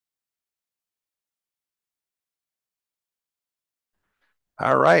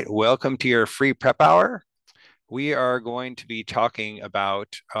All right, welcome to your free prep hour. We are going to be talking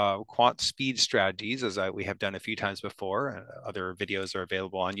about quant speed strategies, as we have done a few times before. Other videos are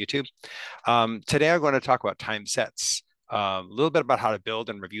available on YouTube. Today, I'm going to talk about time sets, a little bit about how to build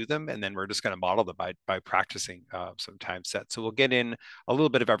and review them, and then we're just going to model them by practicing some time sets. So we'll get in a little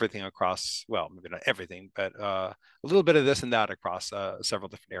bit of everything across, well, maybe not everything, but a little bit of this and that across several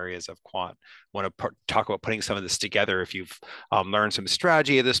different areas of quant. Want to talk about putting some of this together if you've learned some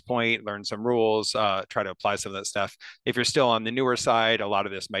strategy at this point, learn some rules, try to apply some of that stuff. If you're still on the newer side, a lot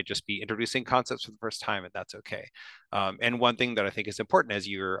of this might just be introducing concepts for the first time, and that's okay. And one thing that I think is important as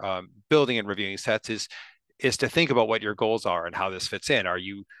you're building and reviewing sets is to think about what your goals are and how this fits in. Are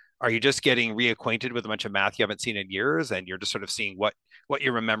you just getting reacquainted with a bunch of math you haven't seen in years, and you're just sort of seeing what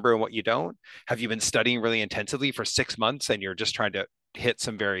you remember and what you don't? Have you been studying really intensively for 6 months, and you're just trying to hit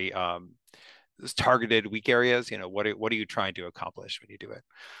some very targeted weak areas? What are you trying to accomplish when you do it?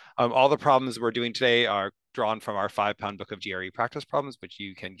 All the problems we're doing today are drawn from our 5-pound book of GRE practice problems, which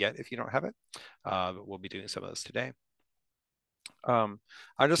you can get if you don't have it. But we'll be doing some of those today. I'm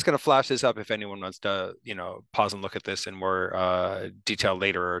just going to flash this up if anyone wants to, pause and look at this in more detail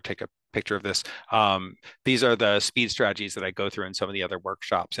later or take a picture of this. These are the speed strategies that I go through in some of the other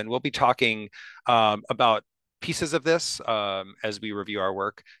workshops, and we'll be talking about pieces of this as we review our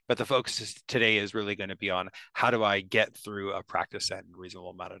work. But the focus today is really going to be on how do I get through a practice set in a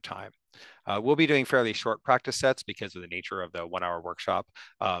reasonable amount of time. We'll be doing fairly short practice sets because of the nature of the 1 hour workshop,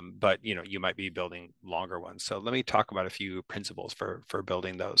 but you might be building longer ones. So let me talk about a few principles for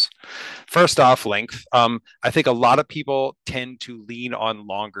building those. First off, length. I think a lot of people tend to lean on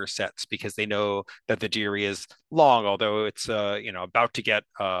longer sets because they know that the GRE is long, although it's about to get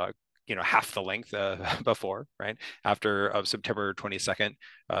half the length before, right? After September 22nd,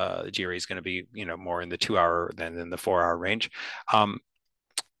 the GRE is going to be more in the 2 hour than in the 4 hour range.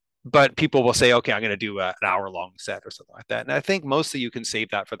 But people will say, okay, I'm going to do an hour long set or something like that. And I think mostly you can save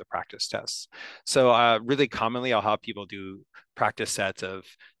that for the practice tests. So really commonly I'll have people do practice sets of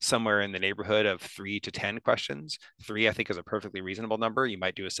somewhere in the neighborhood of 3 to 10 questions. Three, I think, is a perfectly reasonable number. You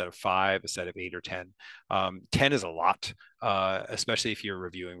might do a set of 5, a set of 8 or 10. 10 is a lot, especially if you're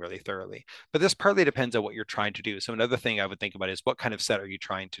reviewing really thoroughly. But this partly depends on what you're trying to do. So another thing I would think about is what kind of set are you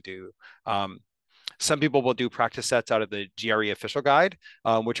trying to do? Some people will do practice sets out of the GRE official guide,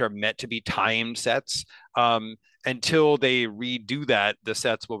 which are meant to be timed sets. Until they redo that, the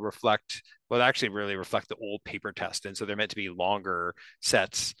sets will actually really reflect the old paper test. And so they're meant to be longer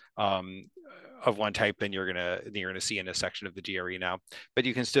sets of one type than you're gonna see in a section of the GRE now. But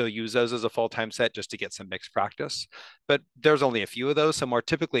you can still use those as a full-time set just to get some mixed practice. But there's only a few of those. So more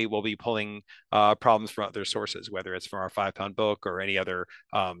typically we'll be pulling problems from other sources, whether it's from our 5-pound book or any other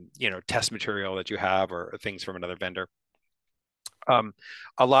test material that you have or things from another vendor. Um,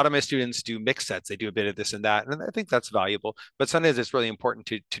 a lot of my students do mixed sets. They do a bit of this and that, and I think that's valuable. But sometimes it's really important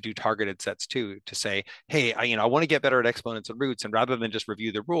to do targeted sets too. To say, hey, I want to get better at exponents and roots, and rather than just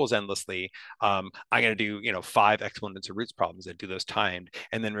review the rules endlessly, I'm going to do 5 exponents and roots problems and do those timed,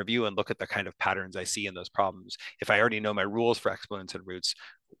 and then review and look at the kind of patterns I see in those problems. If I already know my rules for exponents and roots,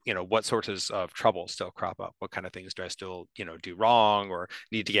 what sources of trouble still crop up? What kind of things do I still do wrong or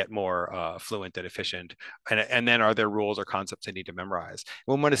need to get more fluent and efficient? And then are there rules or concepts I need to memorize?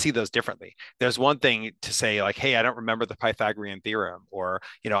 We want to see those differently. There's one thing to say like, hey, I don't remember the Pythagorean theorem, or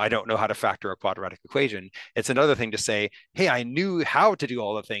I don't know how to factor a quadratic equation. It's another thing to say, hey, I knew how to do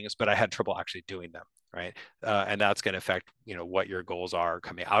all the things, but I had trouble actually doing them, right? And that's going to affect what your goals are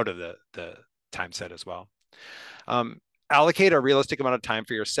coming out of the time set as well. Um, Allocate a realistic amount of time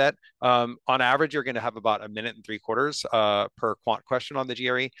for your set. On average, you're going to have about 1 minute and 3/4 per quant question on the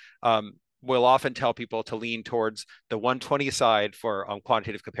GRE. We'll often tell people to lean towards the 120 side for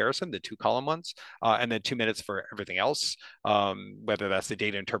quantitative comparison, the 2-column ones, and then 2 minutes for everything else, whether that's the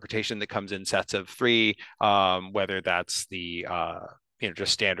data interpretation that comes in sets of 3, whether that's the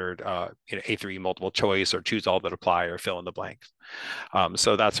just standard A3 multiple choice or choose all that apply or fill in the blanks.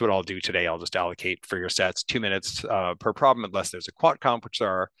 So that's what I'll do today. I'll just allocate for your sets 2 minutes per problem, unless there's a quant comp, which there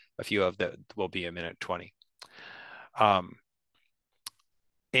are a few of that will be 1 minute 20.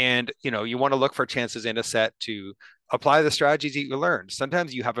 And you want to look for chances in a set to apply the strategies that you learned.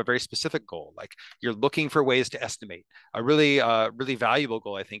 Sometimes you have a very specific goal, like you're looking for ways to estimate. A really valuable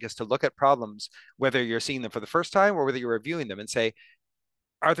goal, I think, is to look at problems, whether you're seeing them for the first time or whether you're reviewing them, and say,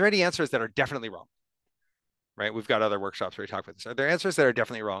 are there any answers that are definitely wrong? Right? We've got other workshops where we talk about this. Are there answers that are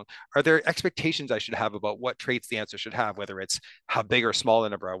definitely wrong? Are there expectations I should have about what traits the answer should have, whether it's how big or small the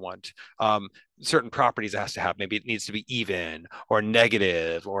number I want, certain properties it has to have. Maybe it needs to be even or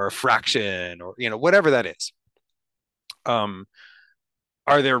negative or a fraction or, whatever that is. Um,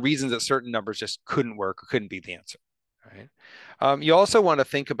 are there reasons that certain numbers just couldn't work or couldn't be the answer, right? You also want to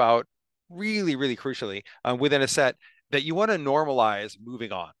think about really, really crucially within a set that you want to normalize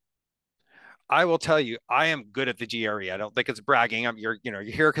moving on. I will tell you, I am good at the GRE. I don't think it's bragging. You're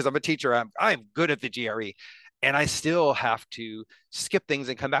here because I'm a teacher. I'm good at the GRE, and I still have to skip things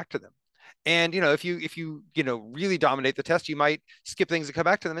and come back to them. And if you really dominate the test, you might skip things and come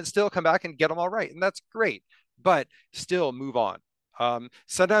back to them, and still come back and get them all right, and that's great. But still move on.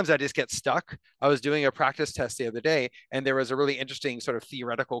 Sometimes I just get stuck. I was doing a practice test the other day, and there was a really interesting sort of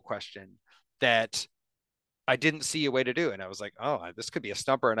theoretical question that I didn't see a way to do it. And I was like, oh, this could be a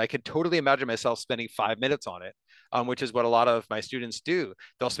stumper. And I could totally imagine myself spending 5 minutes on it, which is what a lot of my students do.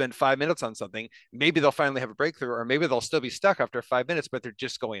 They'll spend 5 minutes on something. Maybe they'll finally have a breakthrough, or maybe they'll still be stuck after 5 minutes, but they're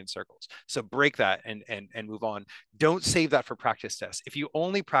just going in circles. So break that and move on. Don't save that for practice tests. If you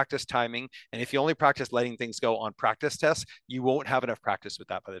only practice timing and if you only practice letting things go on practice tests, you won't have enough practice with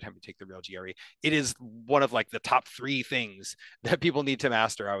that by the time you take the real GRE. It is one of like the top 3 things that people need to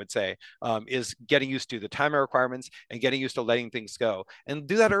master, I would say, is getting used to the timer requirements and getting used to letting things go, and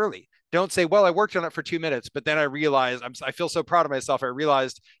do that early. Don't say, well, I worked on it for 2 minutes, but then I realized I feel so proud of myself. I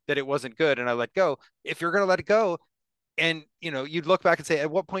realized that it wasn't good and I let go. If you're going to let it go, and you'd look back and say, at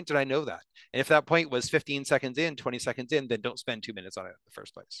what point did I know that? And if that point was 15 seconds in, 20 seconds in, then don't spend 2 minutes on it in the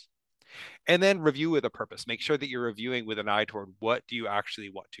first place. And then review with a purpose. Make sure that you're reviewing with an eye toward what do you actually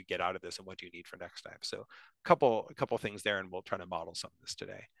want to get out of this and what do you need for next time. So a couple things there, and we'll try to model some of this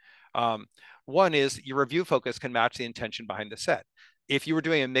today. One is your review focus can match the intention behind the set. If you were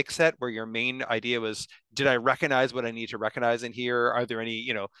doing a mix set where your main idea was, did I recognize what I need to recognize in here? Are there any,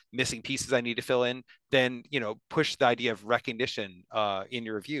 missing pieces I need to fill in? Then, push the idea of recognition in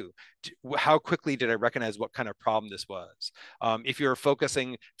your review. How quickly did I recognize what kind of problem this was? If you're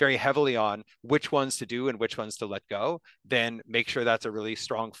focusing very heavily on which ones to do and which ones to let go, then make sure that's a really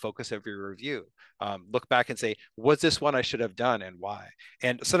strong focus of your review. Look back and say, was this one I should have done and why?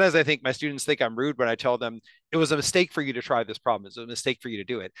 And sometimes I think my students think I'm rude when I tell them it was a mistake for you to try this problem. It's a mistake for you to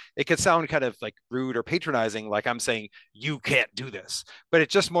do it. It could sound kind of like rude or patronizing, like I'm saying, you can't do this. But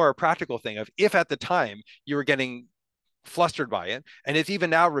it's just more a practical thing of, if at the time you were getting flustered by it, and if even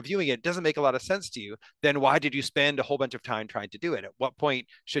now reviewing it doesn't make a lot of sense to you, then why did you spend a whole bunch of time trying to do it? At what point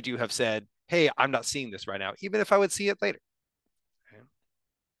should you have said, hey, I'm not seeing this right now, even if I would see it later? Okay.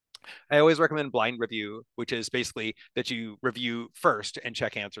 I always recommend blind review, which is basically that you review first and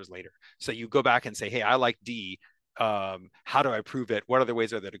check answers later. So you go back and say, hey, I like D. How do I prove it? What other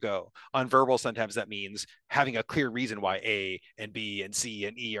ways are there to go? On verbal, sometimes that means having a clear reason why A and B and C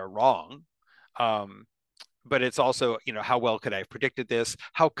and E are wrong. But it's also, how well could I have predicted this?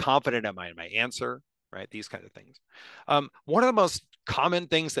 How confident am I in my answer? Right? These kinds of things. One of the most common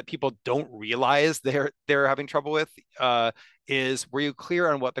things that people don't realize they're having trouble with is, were you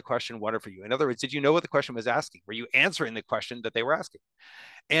clear on what the question wanted for you? In other words, did you know what the question was asking? Were you answering the question that they were asking?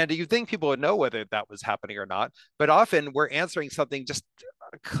 And you think people would know whether that was happening or not, but often we're answering something just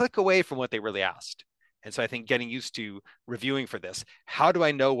a click away from what they really asked. And so I think getting used to reviewing for this, how do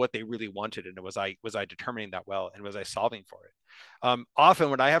I know what they really wanted? And was I determining that well? And was I solving for it?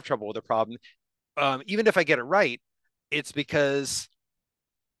 Often when I have trouble with a problem, even if I get it right, it's because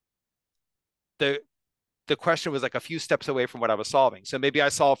the the question was like a few steps away from what I was solving. So maybe I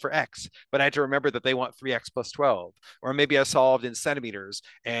solved for X, but I had to remember that they want 3X plus 12. Or maybe I solved in centimeters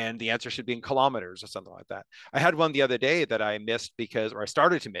and the answer should be in kilometers or something like that. I had one the other day that I missed or I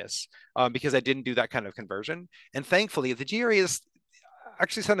started to miss because I didn't do that kind of conversion. And thankfully, the GRE is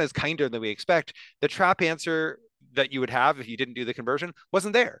actually sometimes kinder than we expect. The trap answer that you would have if you didn't do the conversion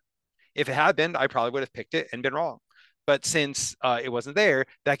wasn't there. If it had been, I probably would have picked it and been wrong. But since it wasn't there,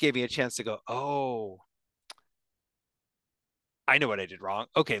 that gave me a chance to go, oh, I know what I did wrong.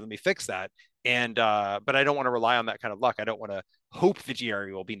 Okay, let me fix that. And but I don't want to rely on that kind of luck. I don't want to hope the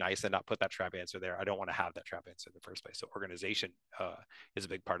GRE will be nice and not put that trap answer there. I don't want to have that trap answer in the first place. So organization is a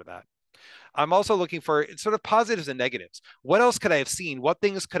big part of that. I'm also looking for sort of positives and negatives. What else could I have seen? What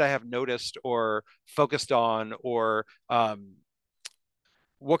things could I have noticed or focused on, or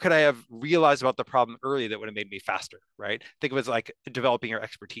what could I have realized about the problem early that would have made me faster, right? Think of it as like developing your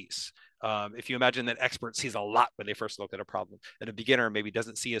expertise. If you imagine that expert sees a lot when they first look at a problem, and a beginner maybe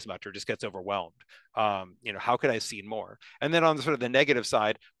doesn't see as much or just gets overwhelmed. How could I have seen more? And then on the sort of the negative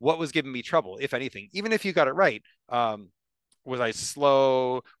side, what was giving me trouble, if anything? Even if you got it right, was I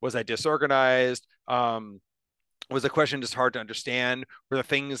slow? Was I disorganized? Was the question just hard to understand? Were the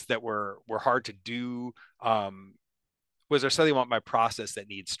things that were hard to do? Was there something about my process that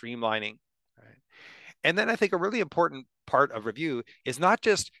needs streamlining? Right. And then I think a really important part of review is not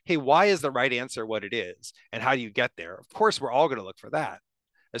just, hey, why is the right answer what it is? And how do you get there? Of course, we're all going to look for that.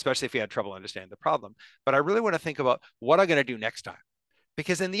 especially if you had trouble understanding the problem. But I really want to think about what I'm going to do next time.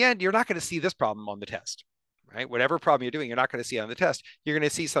 Because in the end, you're not going to see this problem on the test, right? Whatever problem you're doing, you're not going to see on the test. You're going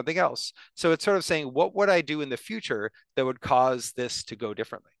to see something else. So it's sort of saying, what would I do in the future that would cause this to go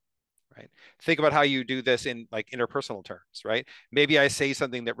differently? Right. Think about how you do this in like interpersonal terms, right? Maybe I say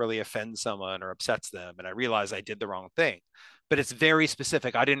something that really offends someone or upsets them, and I realize I did the wrong thing, but it's very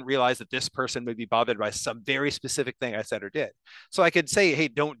specific. I didn't realize that this person would be bothered by some very specific thing I said or did. So I could say, hey,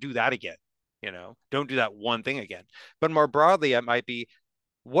 don't do that again. Don't do that one thing again. But more broadly, it might be,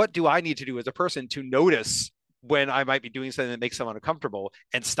 what do I need to do as a person to notice when I might be doing something that makes someone uncomfortable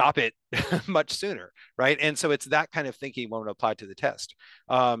and stop it much sooner, right? And so it's that kind of thinking when applied to the test.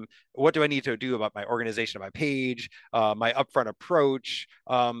 What do I need to do about my organization of my page, my upfront approach?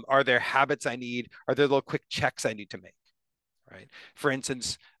 Are there habits I need? Are there little quick checks I need to make, right? For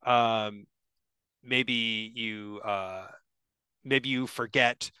instance, maybe you maybe you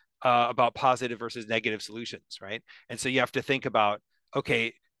forget about positive versus negative solutions, right? And so you have to think about,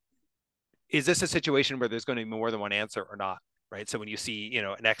 okay, is this a situation where there's going to be more than one answer or not, right? So when you see,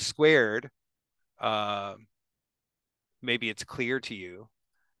 an x squared, uh, maybe it's clear to you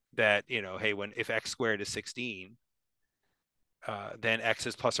that, hey, if x squared is 16, then x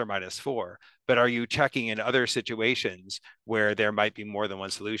is plus or minus 4. But are you checking in other situations where there might be more than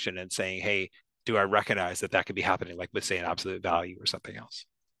one solution and saying, hey, do I recognize that that could be happening, like with, say, an absolute value or something else?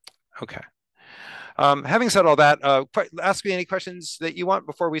 Okay. Having said all that, ask me any questions that you want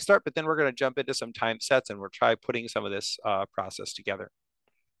before we start, but then we're going to jump into some time sets and we'll try putting some of this process together.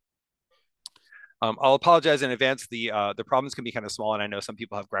 I'll apologize in advance. The problems can be kind of small, and I know some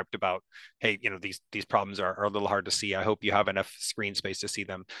people have griped about, hey, these problems are a little hard to see. I hope you have enough screen space to see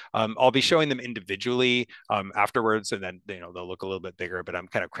them. I'll be showing them individually afterwards, and then they'll look a little bit bigger. But I'm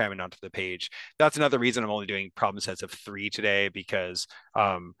kind of cramming onto the page. That's another reason I'm only doing problem sets of 3 today, because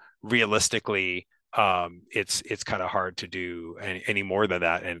realistically, it's kind of hard to do any more than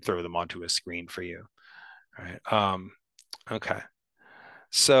that and throw them onto a screen for you. All right. Okay.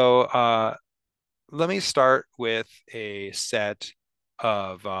 So let me start with a set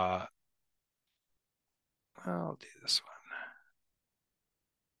of, I'll do this one.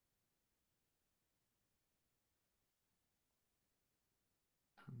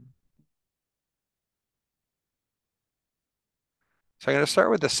 So I'm going to start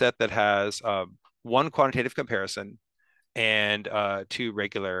with a set that has one quantitative comparison and 2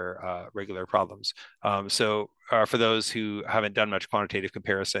 regular problems. So for those who haven't done much quantitative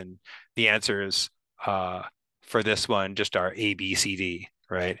comparison, the answers for this one just are A, B, C, D,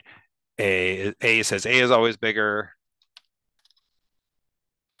 right? A says A is always bigger,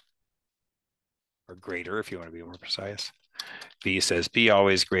 or greater if you want to be more precise. B says B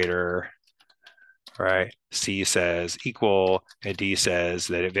always greater, right? C says equal, and D says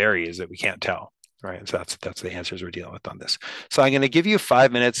that it varies, that we can't tell, right? So that's the answers we're dealing with on this. So I'm going to give you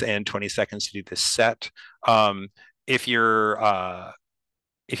 5 minutes and 20 seconds to do this set. If you're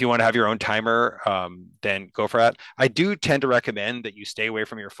if you want to have your own timer, then go for that. I do tend to recommend that you stay away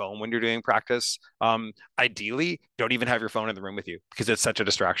from your phone when you're doing practice. Ideally, don't even have your phone in the room with you, because it's such a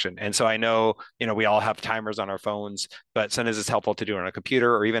distraction. And so I know, we all have timers on our phones, but sometimes it's helpful to do it on a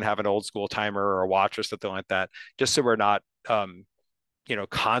computer, or even have an old school timer or a watch or something like that, just so we're not,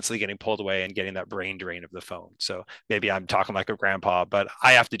 constantly getting pulled away and getting that brain drain of the phone. So maybe I'm talking like a grandpa, but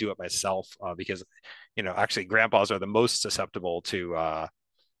I have to do it myself because, actually grandpas are the most susceptible to,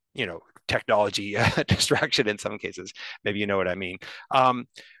 technology distraction in some cases. Maybe you know what I mean.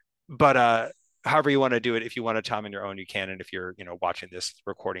 But however you want to do it, if you want to time on your own, you can. And if you're, watching this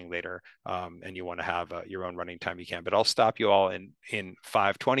recording later and you want to have your own running time, you can. But I'll stop you all in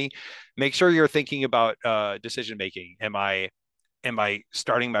 5:20. Make sure you're thinking about decision making. Am I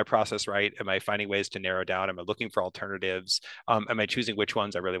starting my process right? Am I finding ways to narrow down? Am I looking for alternatives? Am I choosing which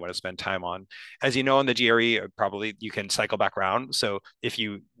ones I really want to spend time on? As you know, in the GRE, probably you can cycle back around. So if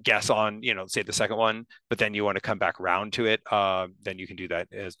you guess on, say the second one, but then you want to come back around to it, then you can do that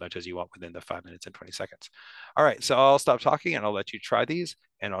as much as you want within the 5 minutes and 20 seconds. All right, so I'll stop talking and I'll let you try these,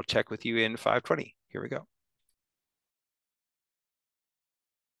 and I'll check with you in 5:20. Here we go.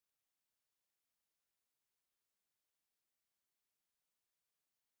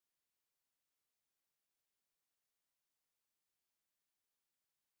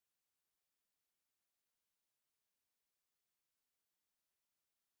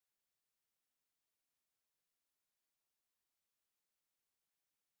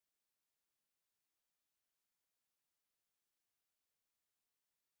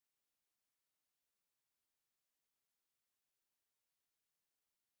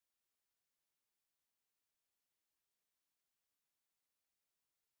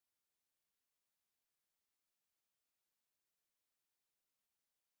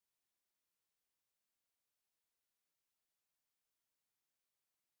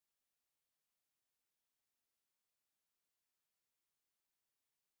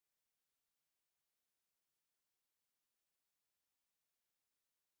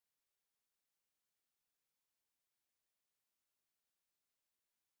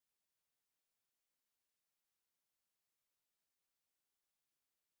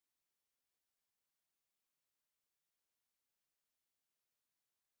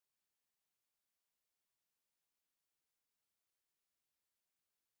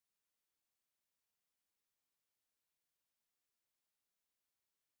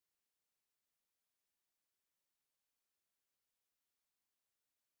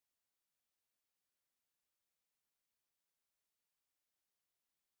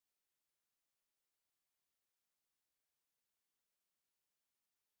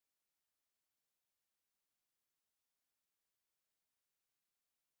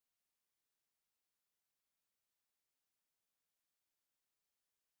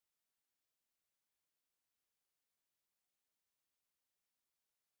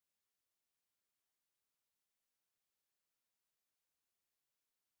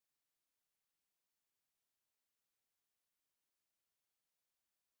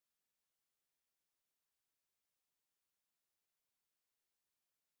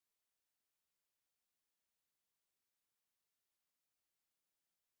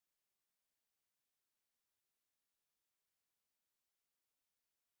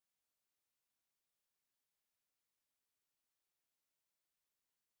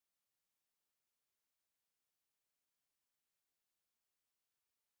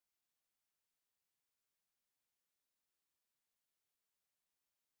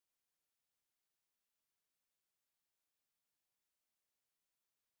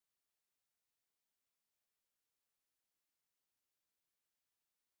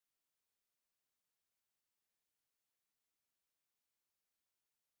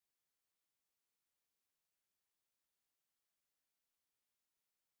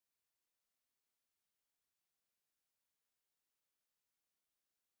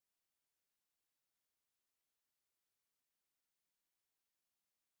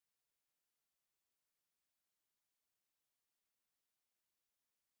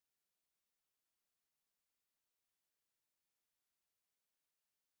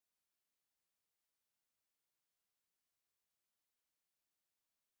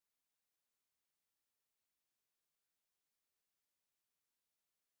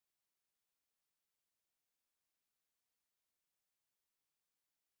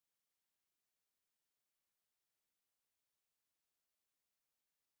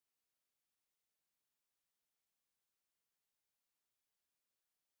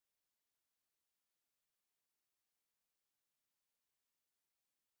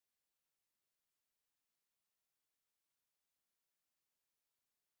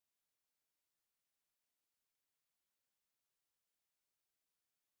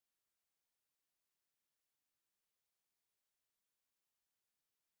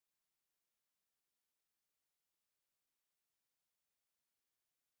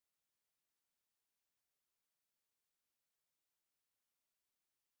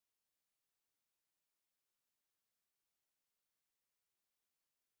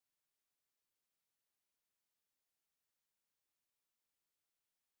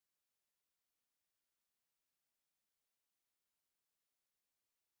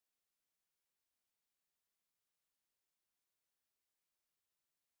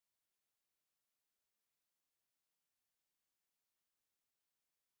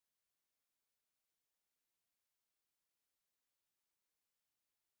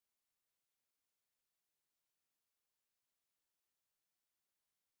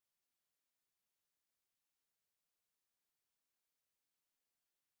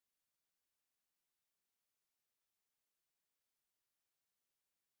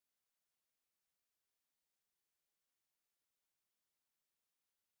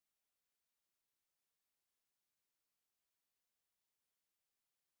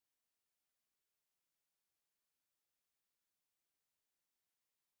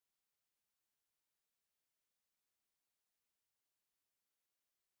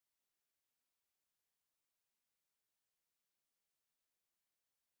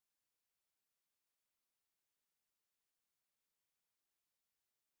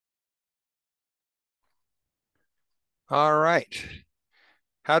 All right.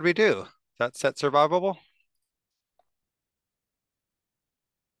 How'd we do? That set survivable?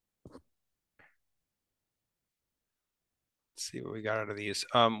 Let's see what we got out of these.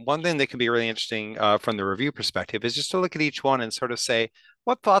 One thing that can be really interesting from the review perspective is just to look at each one and sort of say,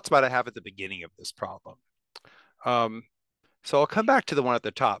 what thoughts might I have at the beginning of this problem? Um, so I'll come back to the one at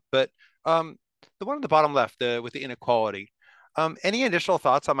the top, but um, the one at the bottom left, with the inequality. Any initial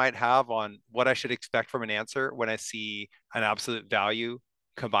thoughts I might have on what I should expect from an answer when I see an absolute value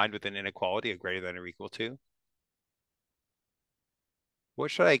combined with an inequality of greater than or equal to?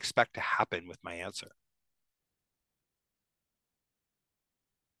 What should I expect to happen with my answer?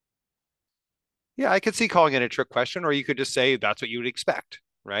 Yeah, I could see calling it a trick question, or you could just say that's what you would expect,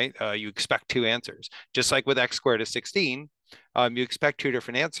 right? You expect two answers. Just like with x squared is 16, you expect two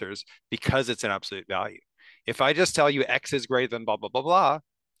different answers because it's an absolute value. If I just tell you x is greater than blah, blah, blah, blah,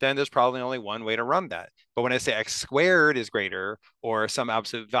 then there's probably only one way to run that. But when I say x squared is greater or some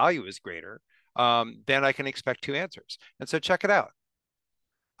absolute value is greater, then I can expect two answers. And so check it out.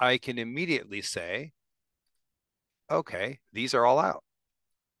 I can immediately say, okay, these are all out.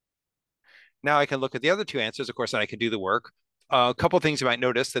 Now I can look at the other two answers, of course, and I can do the work. A couple of things you might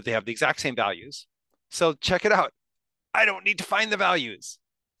notice that they have the exact same values. So check it out. I don't need to find the values,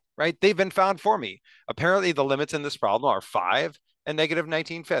 right? They've been found for me. Apparently, the limits in this problem are 5 and negative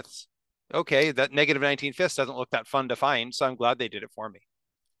 19 fifths. Okay, that negative 19 fifths doesn't look that fun to find, so I'm glad they did it for me,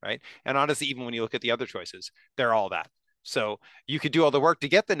 right? And honestly, even when you look at the other choices, they're all that. So you could do all the work to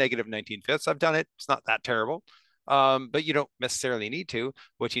get the negative 19 fifths. I've done it. It's not that terrible. But you don't necessarily need to.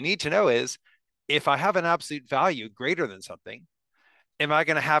 What you need to know is if I have an absolute value greater than something, am I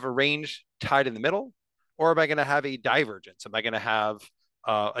going to have a range tied in the middle, or am I going to have a divergence? Am I going to have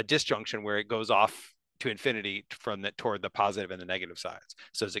a disjunction where it goes off to infinity from the toward the positive and the negative sides?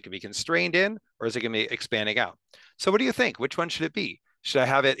 So is it going to be constrained in, or is it going to be expanding out? So what do you think? Which one should it be? Should I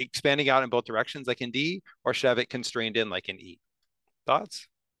have it expanding out in both directions like in D, or should I have it constrained in like in E? Thoughts?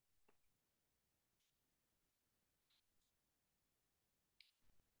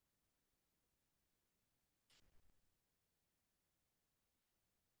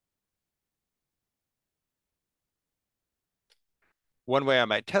 One way I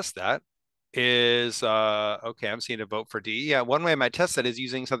might test that is okay, I'm seeing a vote for D. Yeah, one way I might test that is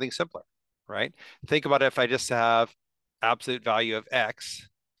using something simpler, right? Think about if I just have absolute value of X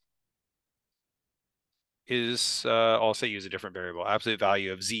is also use a different variable. Absolute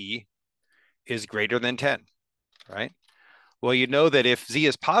value of Z is greater than 10, right? Well, you know that if Z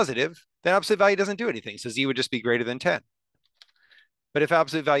is positive, then absolute value doesn't do anything. So Z would just be greater than 10. But if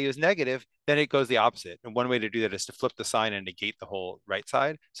absolute value is negative, then it goes the opposite. And one way to do that is to flip the sign and negate the whole right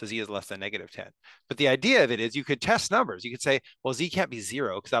side. So Z is less than negative 10. But the idea of it is you could test numbers. You could say, well, Z can't be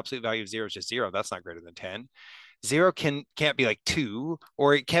zero because absolute value of zero is just zero. That's not greater than 10. Zero can't be like two,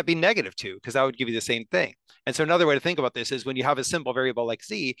 or it can't be negative two, because that would give you the same thing. And so another way to think about this is when you have a simple variable like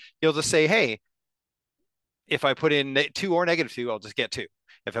Z, you'll just say, hey, if I put in two or negative two, I'll just get two.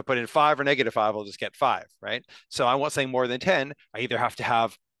 If I put in 5 or negative 5, I'll just get 5, right? So I want something more than 10. I either have to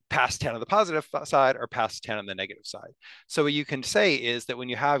have past 10 on the positive side or past 10 on the negative side. So what you can say is that when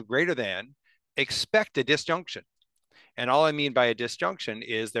you have greater than, expect a disjunction. And all I mean by a disjunction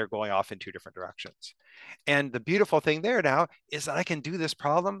is they're going off in two different directions. And the beautiful thing there now is that I can do this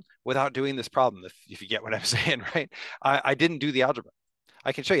problem without doing this problem, if you get what I'm saying, right? I didn't do the algebra.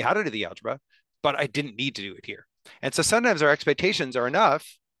 I can show you how to do the algebra, but I didn't need to do it here. And so sometimes our expectations are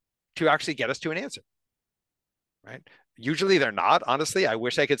enough to actually get us to an answer, right? Usually they're not, honestly. I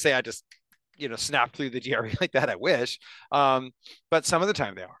wish I could say I just, snap through the GRE like that. I wish. But some of the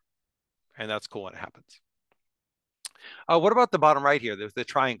time they are. And that's cool when it happens. What about the bottom right here? There's the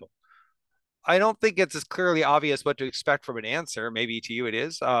triangle. I don't think it's as clearly obvious what to expect from an answer. Maybe to you it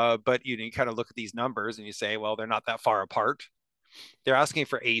is, but you kind of look at these numbers and you say, well, they're not that far apart. They're asking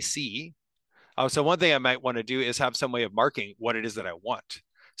for AC. So one thing I might want to do is have some way of marking what it is that I want.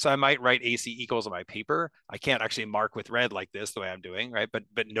 So I might write AC equals on my paper. I can't actually mark with red like this the way I'm doing, right? But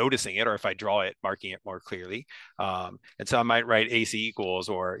noticing it, or if I draw it, marking it more clearly. And so I might write AC equals,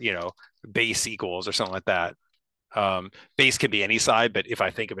 or base equals, or something like that. Base can be any side, but if I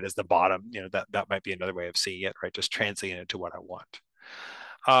think of it as the bottom, that might be another way of seeing it, right? Just translating it to what I want.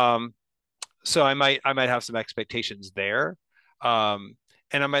 Um, so I might have some expectations there, and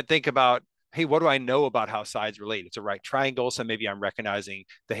I might think about, hey, what do I know about how sides relate? It's a right triangle, so maybe I'm recognizing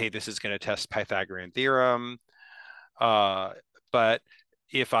that, hey, this is going to test Pythagorean theorem. But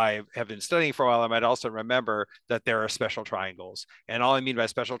if I have been studying for a while, I might also remember that there are special triangles. And all I mean by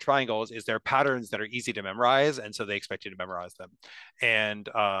special triangles is they're patterns that are easy to memorize, and so they expect you to memorize them. And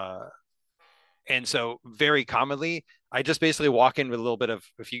And so very commonly, I just basically walk in with a little bit of,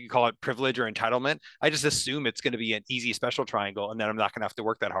 if you call it privilege or entitlement, I just assume it's going to be an easy special triangle and then I'm not going to have to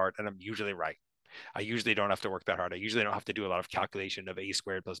work that hard. And I'm usually right. I usually don't have to work that hard. I usually don't have to do a lot of calculation of a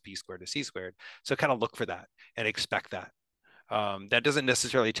squared plus b squared to c squared. So kind of look for that and expect that. That doesn't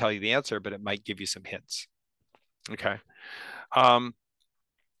necessarily tell you the answer, but it might give you some hints. Okay. Um,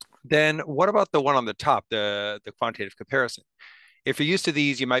 then what about the one on the top, the quantitative comparison? If you're used to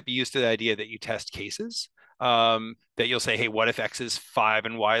these, you might be used to the idea that you test cases. That you'll say, hey, what if x is 5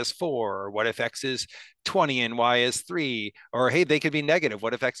 and y is 4? Or what if x is 20 and y is 3? Or hey, they could be negative.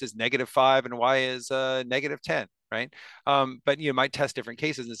 What if x is -5 and y is -10, right? But you might test different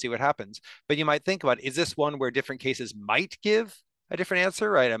cases and see what happens. But you might think about, is this one where different cases might give a different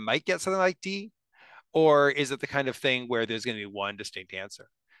answer, right? I might get something like D. Or is it the kind of thing where there's going to be one distinct answer?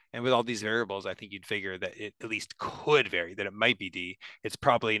 And with all these variables, I think you'd figure that it at least could vary, that it might be D. It's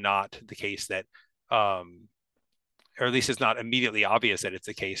probably not the case that, or at least it's not immediately obvious that it's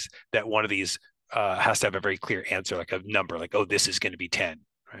the case that one of these has to have a very clear answer, like a number, like, oh, this is going to be 10,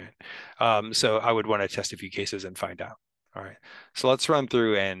 right? So I would want to test a few cases and find out. All right. So let's run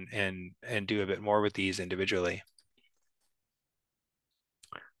through and do a bit more with these individually.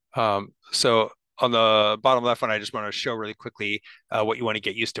 So on the bottom left one, I just want to show really quickly what you want to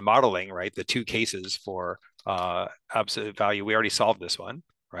get used to modeling, right? The two cases for absolute value. We already solved this one,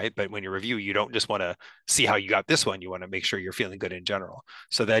 right? But when you review, you don't just want to see how you got this one. You want to make sure you're feeling good in general.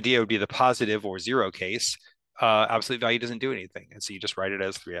 So the idea would be the positive or zero case. Absolute value doesn't do anything. And so you just write it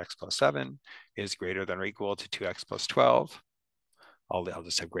as 3x plus 7 is greater than or equal to 2x plus 12. I'll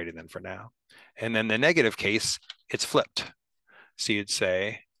just have greater than for now. And then the negative case, it's flipped. So you'd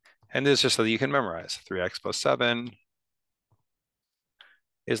say, and this is just so that you can memorize, 3x plus 7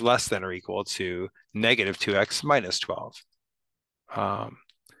 is less than or equal to negative 2x minus 12.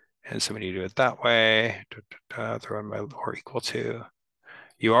 And so when you do it that way, throw in my or equal to,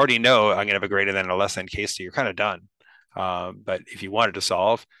 you already know I'm going to have a greater than and a less than case, so you're kind of done. But if you wanted to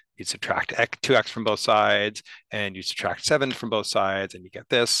solve, you'd subtract 2x from both sides, and you subtract 7 from both sides, and you get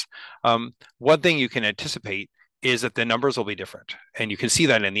this. One thing you can anticipate is that the numbers will be different. And you can see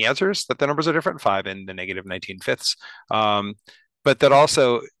that in the answers, that the numbers are different, 5 and the -19/5. But that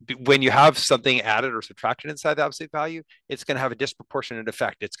also, when you have something added or subtracted inside the absolute value, it's going to have a disproportionate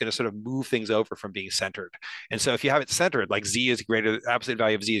effect. It's going to sort of move things over from being centered. And so if you have it centered, like z is greater, absolute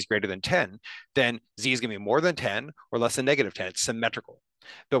value of z is greater than 10, then z is going to be more than 10 or less than -10. It's symmetrical.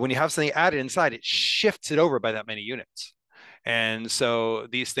 But when you have something added inside, it shifts it over by that many units. And so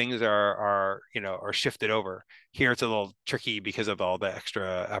these things are shifted over. Here it's a little tricky because of all the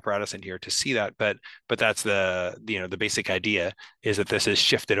extra apparatus in here to see that, but that's the basic idea is that this is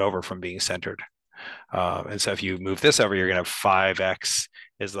shifted over from being centered. And so if you move this over, you're going to have 5x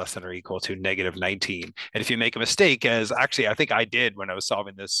is less than or equal to -19. And if you make a mistake, as actually I think I did when I was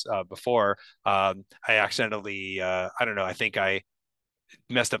solving this before, I accidentally, I don't know, I think I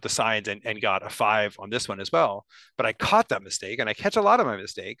messed up the signs and got a 5 on this one as well. But I caught that mistake, and I catch a lot of my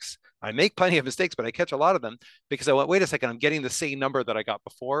mistakes. I make plenty of mistakes, but I catch a lot of them because I went, wait a second, I'm getting the same number that I got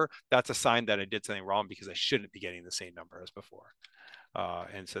before. That's a sign that I did something wrong because I shouldn't be getting the same number as before.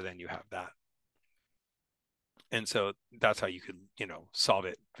 And so then you have that. And so that's how you could, solve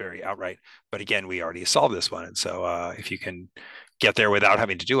it very outright. But again, we already solved this one. And so if you can get there without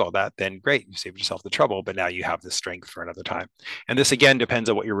having to do all that, then great, you saved yourself the trouble, but now you have the strength for another time. And this again depends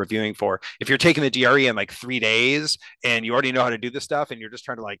on what you're reviewing for. If you're taking the DRE in like 3 days and you already know how to do this stuff and you're just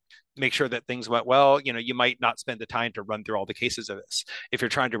trying to like make sure that things went well, you might not spend the time to run through all the cases of this. If you're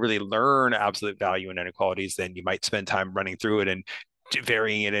trying to really learn absolute value and inequalities, then you might spend time running through it and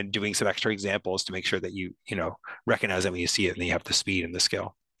varying it and doing some extra examples to make sure that you recognize it when you see it and you have the speed and the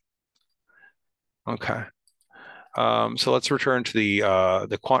skill. Okay. So let's return to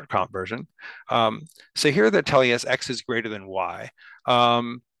the quant comp version. So here they're telling us x is greater than y.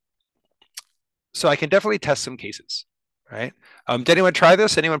 So I can definitely test some cases, right? Did anyone try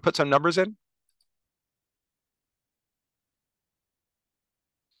this? Anyone put some numbers in?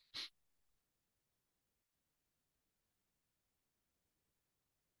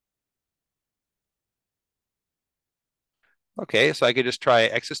 Okay, so I could just try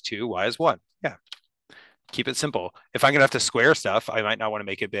x is 2, y is 1. Yeah, keep it simple. If I'm going to have to square stuff, I might not want to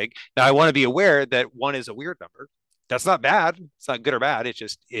make it big. Now, I want to be aware that 1 is a weird number. That's not bad. It's not good or bad. It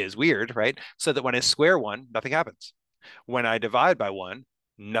just is weird, right? So that when I square 1, nothing happens. When I divide by 1,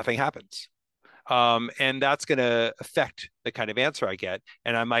 nothing happens. And that's going to affect the kind of answer I get.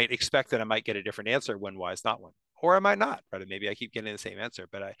 And I might expect that I might get a different answer when y is not 1. Or I might not, right? Maybe I keep getting the same answer,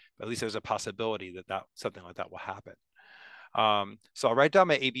 but at least there's a possibility that something like that will happen. So I'll write down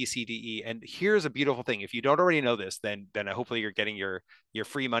my A, B, C, D, E. And here's a beautiful thing. If you don't already know this, then hopefully you're getting your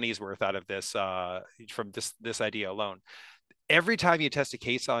free money's worth out of this from this idea alone. Every time you test a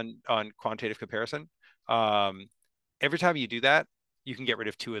case on quantitative comparison, um, every time you do that, you can get rid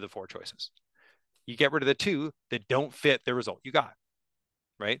of two of the four choices. You get rid of the two that don't fit the result you got,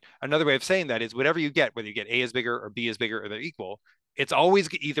 right? Another way of saying that is whatever you get, whether you get A is bigger or B is bigger or they're equal, it's always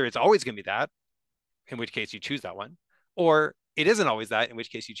going to be that, in which case you choose that one, or it isn't always that, in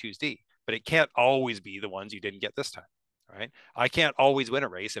which case you choose D. But it can't always be the ones you didn't get this time, right? I can't always win a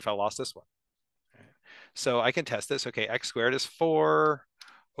race if I lost this one. Right? So I can test this. Okay, x squared is 4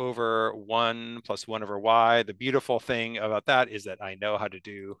 over 1 plus 1 over y. The beautiful thing about that is that I know how to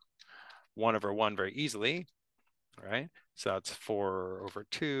do 1 over 1 very easily, right? So that's 4 over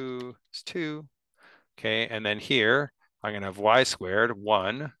 2 is 2. Okay, and then here, I'm going to have y squared,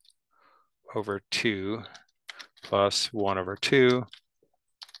 1 over 2 plus 1 over 2.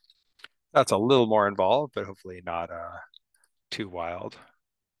 That's a little more involved, but hopefully not too wild.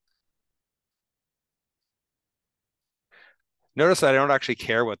 Notice that I don't actually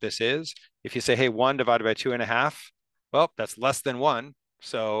care what this is. If you say, hey, 1 divided by 2.5, well, that's less than 1.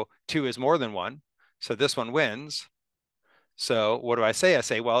 So 2 is more than 1. So this one wins. So what do I say? I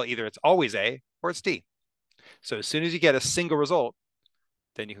say, well, either it's always A or it's D. So as soon as you get a single result,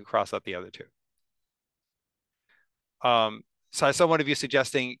 then you can cross out the other two. Um, so I saw one of you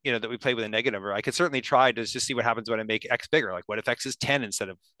suggesting, that we play with a negative number. I could certainly try to just see what happens when I make x bigger. Like, what if x is 10 instead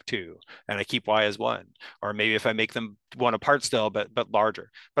of 2, and I keep y as 1? Or maybe if I make them one apart still, but larger.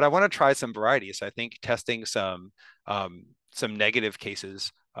 But I want to try some variety. So I think testing some negative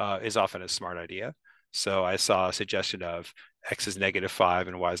cases is often a smart idea. So I saw a suggestion of x is -5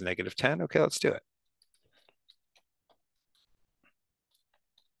 and y is -10. Okay, let's do it.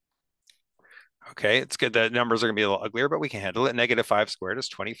 Okay, it's good. The numbers are going to be a little uglier, but we can handle it. -5 squared is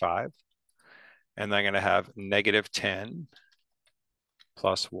 25. And I'm going to have -10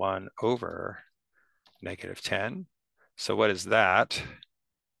 plus 1 over -10. So what is that?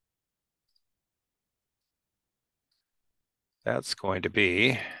 That's going to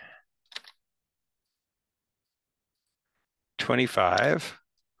be 25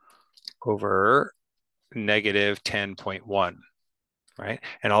 over -10.1, right?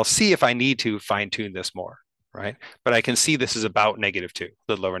 And I'll see if I need to fine tune this more, right? But I can see this is about -2, a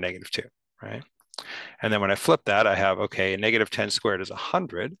little over -2, right? And then when I flip that, I have, okay, -10 squared is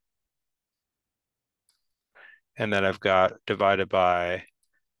 100. And then I've got divided by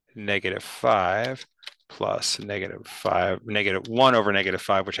 -5 plus -5, -1 over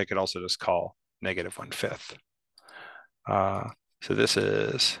 -5, which I could also just call -1/5. So this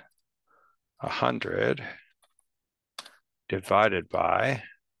is 100 divided by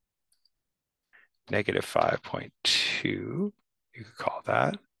 -5.2. You could call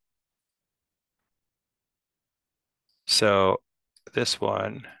that. So this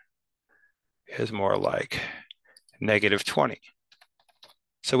one is more like -20.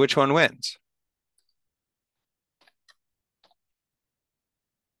 So which one wins?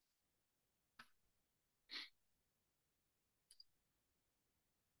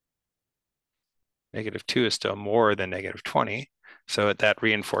 -2 is still more than -20. So that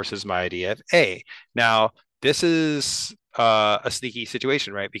reinforces my idea of A. Now, this is a sneaky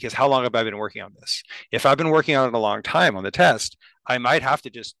situation, right? Because how long have I been working on this? If I've been working on it a long time on the test, I might have to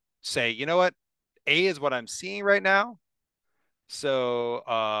just say, you know what? A is what I'm seeing right now. So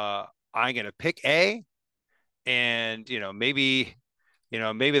I'm going to pick A, and maybe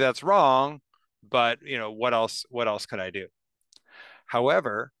that's wrong, but what else could I do?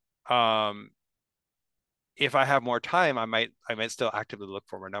 However, if I have more time, I might still actively look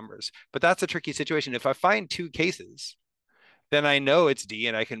for more numbers. But that's a tricky situation. If I find two cases, then I know it's D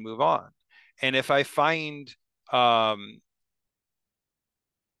and I can move on. And if I find um,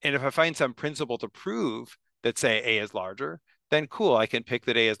 some principle to prove that, say, A is larger, then cool, I can pick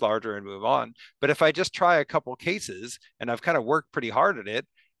that A is larger and move on. But if I just try a couple cases and I've kind of worked pretty hard at it,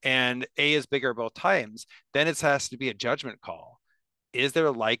 and A is bigger both times, then it has to be a judgment call. Is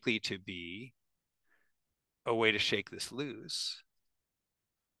there likely to be a way to shake this loose,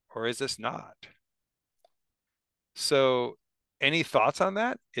 or is this not? So, any thoughts on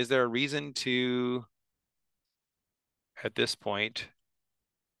that? Is there a reason to, at this point,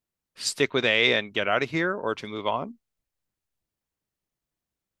 stick with A and get out of here, or to move on?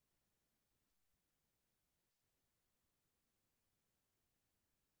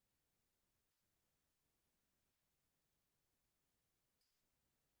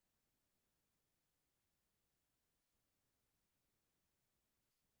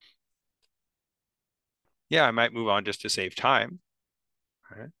 Yeah, I might move on just to save time.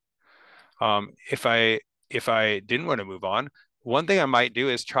 Right? If I didn't want to move on, one thing I might do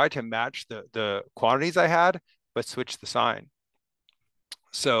is try to match the quantities I had, but switch the sign.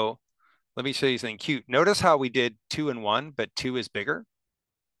 So let me show you something cute. Notice how we did 2 and 1, but 2 is bigger,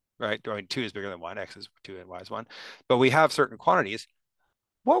 right? I mean, 2 is bigger than 1, x is 2 and y is 1. But we have certain quantities.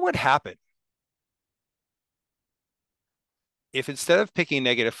 What would happen if instead of picking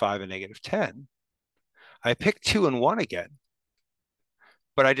 -5 and -10, I picked 2 and 1 again,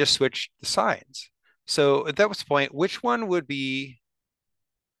 but I just switched the signs? So at that was the point, which one would be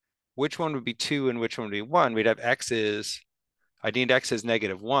 2 and which one would be 1? We'd have I need x is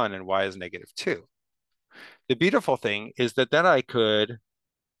 -1 and y is -2. The beautiful thing is that then I could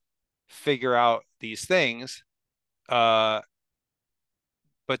figure out these things, uh,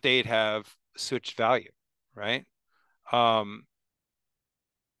 but they'd have switched value, right? Um,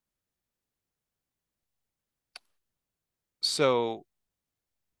 so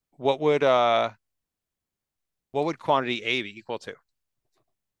what would uh, what would quantity A be equal to?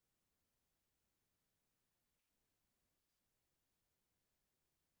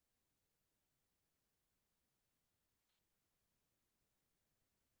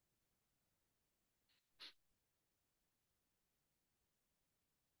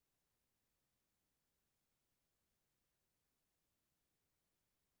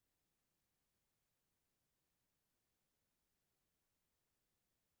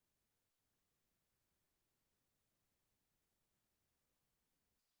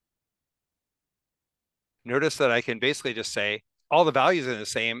 Notice that I can basically just say all the values are the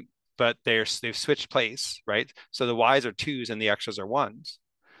same, but they've switched place, right? So the y's are 2's and the x's are 1's.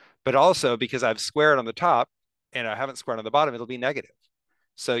 But also because I've squared on the top and I haven't squared on the bottom, it'll be negative.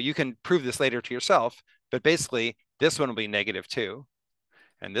 So you can prove this later to yourself, but basically this one will be -2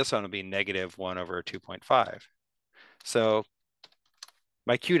 and this one will be -1 over 2.5. So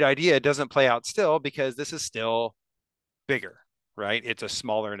my cute idea doesn't play out still because this is still bigger, right? It's a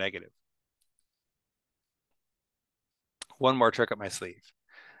smaller negative. One more trick up my sleeve.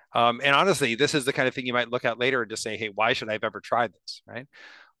 And honestly, this is the kind of thing you might look at later and just say, hey, why should I have ever tried this, right?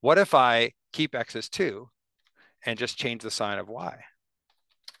 What if I keep x as 2 and just change the sign of y?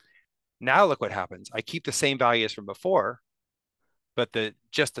 Now look what happens. I keep the same value as from before, but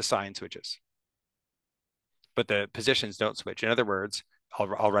just the sign switches. But the positions don't switch. In other words,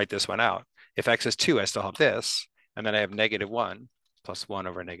 I'll write this one out. If x is 2, I still have this, and then I have -1 plus 1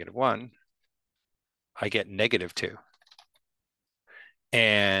 over -1. I get -2.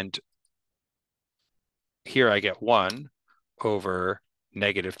 And here I get 1 over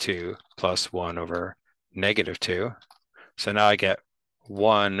 -2 plus 1 over -2. So now I get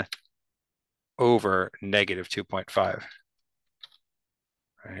 1 over -2.5,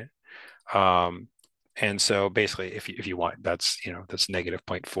 right? And so basically, if you want, that's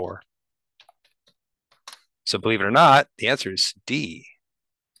 -0.4. So believe it or not, the answer is D,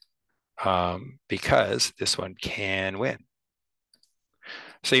 because this one can win.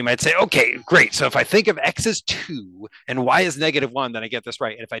 So you might say, okay, great. So if I think of x as 2 and y is -1, then I get this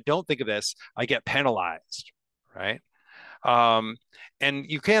right. And if I don't think of this, I get penalized, right? Um, and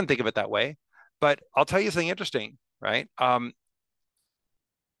you can think of it that way, but I'll tell you something interesting, right? I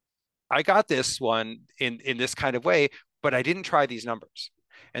got this one in this kind of way, but I didn't try these numbers.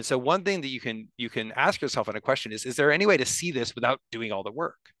 And so one thing that you can ask yourself in a question is there any way to see this without doing all the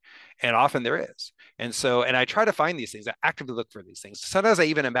work? And often there is. And so, and I try to find these things. I actively look for these things. Sometimes I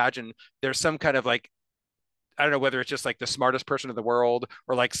even imagine there's some kind of like, I don't know whether it's just like the smartest person in the world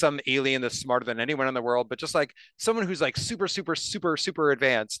or like some alien that's smarter than anyone in the world, but just like someone who's like super, super, super, super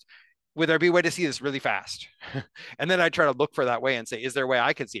advanced. Would there be a way to see this really fast? And then I try to look for that way and say, is there a way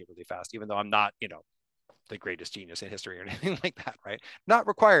I can see it really fast, even though I'm not, the greatest genius in history or anything like that, right? Not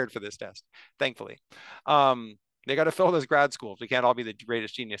required for this test, thankfully. They got to fill those grad schools. We can't all be the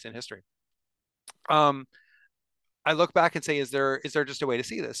greatest genius in history. Um, I look back and say, is there just a way to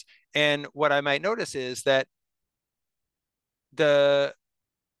see this? And what I might notice is that the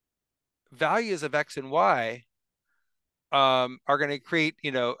values of x and y are going to create,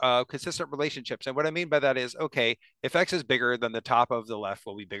 consistent relationships. And what I mean by that is, okay, if x is bigger, then the top of the left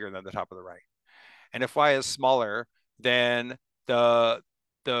will be bigger than the top of the right. And if y is smaller, then the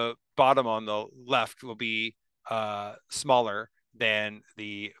the bottom on the left will be smaller than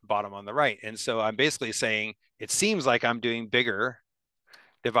the bottom on the right. And so I'm basically saying it seems like I'm doing bigger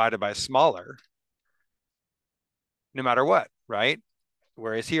divided by smaller no matter what, right?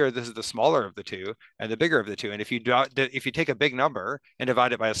 Whereas here, this is the smaller of the two and the bigger of the two. And if you take a big number and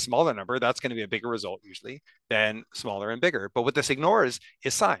divide it by a smaller number, that's going to be a bigger result usually than smaller and bigger. But what this ignores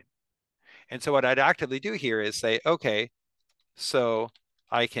is sign. And so what I'd actively do here is say, okay, so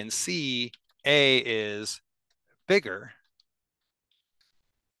I can see A is bigger,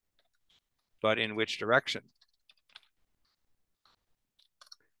 but in which direction?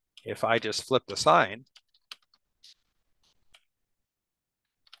 If I just flip the sign,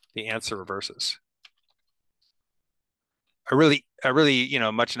 the answer reverses. A really, you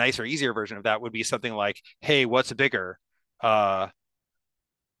know, much nicer, easier version of that would be something like, hey, what's bigger? Uh,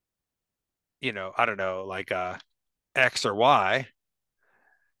 you know, I don't know, like X or Y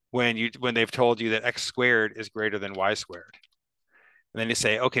when they've told you that X squared is greater than Y squared. And then you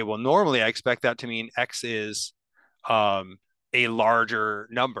say, okay, well, normally I expect that to mean X is um, a larger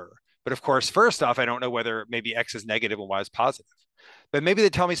number. But of course, first off, I don't know whether maybe X is negative and Y is positive. But maybe they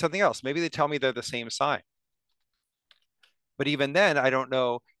tell me something else. Maybe they tell me they're the same sign. But even then, I don't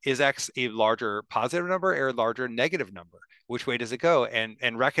know, is X a larger positive number or a larger negative number? Which way does it go? And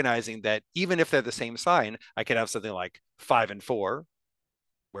recognizing that even if they're the same sign, I could have something like 5 and 4,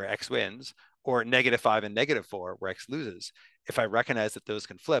 where X wins, or -5 and -4, where X loses. If I recognize that those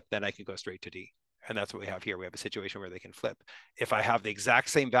can flip, then I can go straight to D. And that's what we have here. We have a situation where they can flip. If I have the exact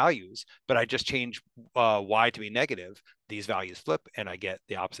same values, but I just change Y to be negative, these values flip and I get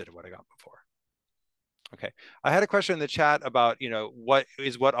the opposite of what I got before. Okay. I had a question in the chat about, you know, what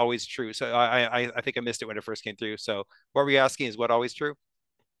always true? So I think I missed it when it first came through. So what were we asking is what always true?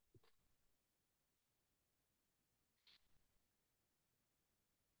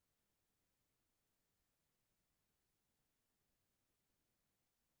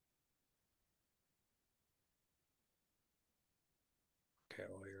 Okay,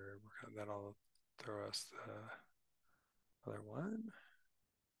 well, you're working on that. I'll throw us the other one.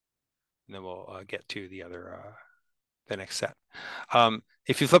 And then we'll get to the next set.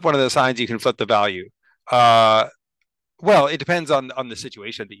 If you flip one of those signs, you can flip the value. Uh, well, it depends on the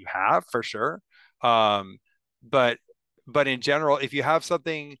situation that you have for sure. Um, but but in general, if you have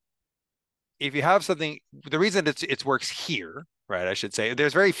something, the reason it works here, right? I should say,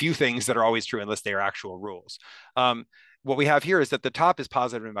 there's very few things that are always true unless they are actual rules. What we have here is that the top is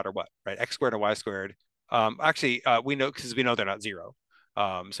positive no matter what, right? X squared and Y squared. Actually, we know because we know they're not zero.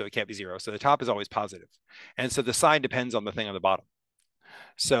 So it can't be zero. So the top is always positive. And so the sign depends on the thing on the bottom.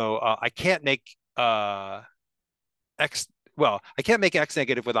 So I can't make X, well, I can't make X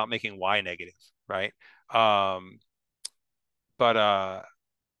negative without making Y negative, right? Um, but uh,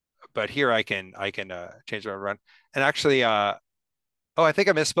 but here I can change my run. And actually, oh, I think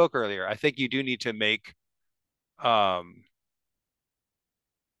I misspoke earlier. I think you do need to make um,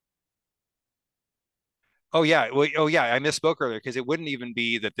 oh yeah, well, oh yeah, I misspoke earlier because it wouldn't even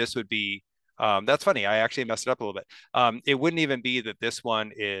be that this would be. That's funny. I actually messed it up a little bit. It wouldn't even be that this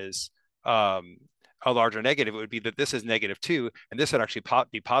one is um, a larger negative. It would be that this is -2, and this would actually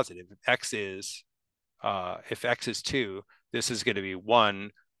be positive. If X is 2, this is going to be 1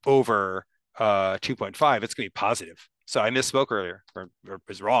 over 2.5. It's going to be positive. So I misspoke earlier, or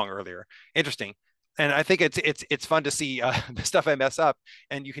was wrong earlier. Interesting. And I think it's fun to see the stuff I mess up,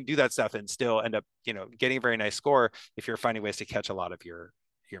 and you can do that stuff and still end up, you know, getting a very nice score if you're finding ways to catch a lot of your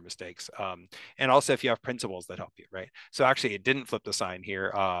mistakes. And also if you have principles that help you, right? So actually, it didn't flip the sign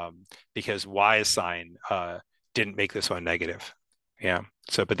here because Y's sign didn't make this one negative. Yeah.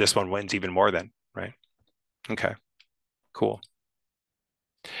 So, but this one wins even more then, right? Okay, cool.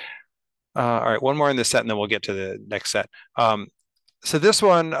 All right, one more in this set, and then we'll get to the next set. So this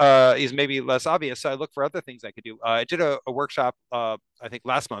one is maybe less obvious. So I look for other things I could do. I did a workshop, I think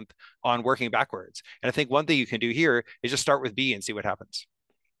last month, on working backwards. And I think one thing you can do here is just start with B and see what happens.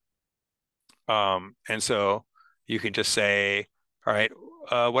 And so you can just say, all right,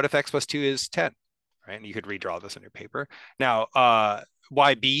 what if X plus 2 is 10? Right, and you could redraw this on your paper. Now,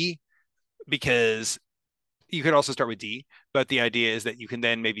 why B? Because you could also start with D, but the idea is that you can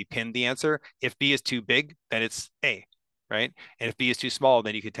then maybe pin the answer. If B is too big, then it's A, right? And if B is too small,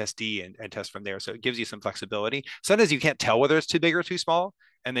 then you could test D and test from there. So it gives you some flexibility. Sometimes you can't tell whether it's too big or too small,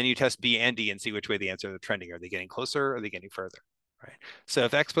 and then you test B and D and see which way the answer are trending. Are they getting closer or are they getting further, right? So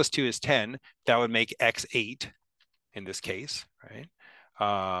if X plus 2 is 10, that would make X 8 in this case, right?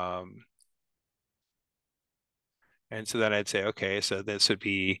 And so then I'd say, okay, so this would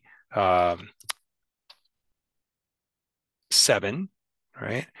be um, 7,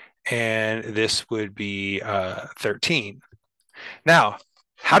 right? And this would be 13. Now,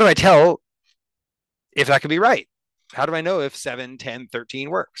 how do I tell if that could be right? How do I know if 7, 10, 13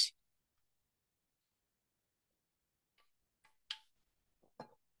 works?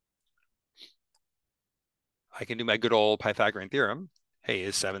 I can do my good old Pythagorean theorem. Hey,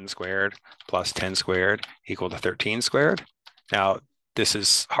 is 7 squared plus 10 squared equal to 13 squared? Now, this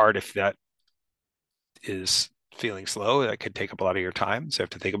is hard if that is feeling slow, that could take up a lot of your time. So you have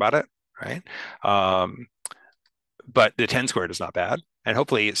to think about it, right? Um, but the 10 squared is not bad. And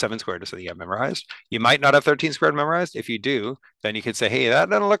hopefully 7 squared is something you have memorized. You might not have 13 squared memorized. If you do, then you could say, hey, that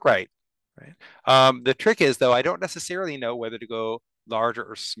doesn't look right. Right. The trick is, though, I don't necessarily know whether to go larger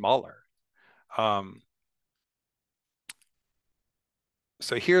or smaller. Um,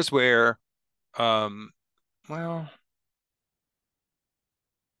 so here's where, um, well,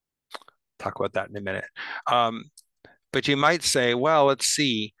 talk about that in a minute. Um, but you might say, well, let's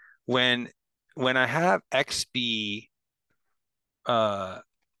see, when I have x be uh,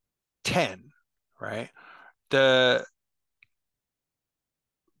 10, right? The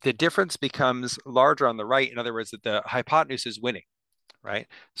difference becomes larger on the right. In other words, that the hypotenuse is winning, right?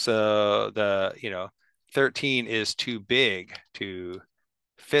 So the 13 is too big to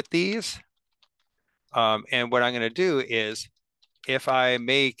fit these. And what I'm going to do is, if I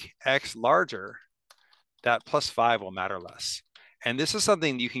make x larger, that plus 5 will matter less. And this is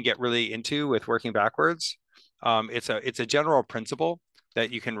something you can get really into with working backwards. It's a general principle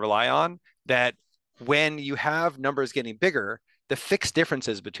that you can rely on, that when you have numbers getting bigger, the fixed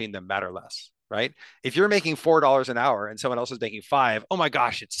differences between them matter less, right? If you're making $4 an hour and someone else is making 5, oh my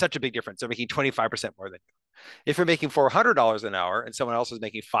gosh, it's such a big difference. They're making 25% more than you. If you're making $400 an hour and someone else is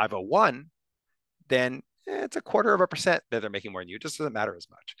making 501, then it's a quarter of a percent that they're making more than you. It just doesn't matter as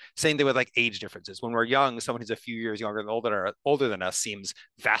much. Same thing with like age differences. When we're young, someone who's a few years younger than older than us seems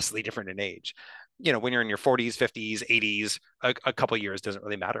vastly different in age. When you're in your 40s, 50s, 80s, a couple of years doesn't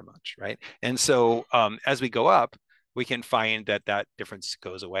really matter much, right? And so as we go up, we can find that that difference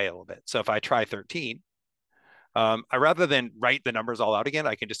goes away a little bit. So if I try 13, I rather than write the numbers all out again,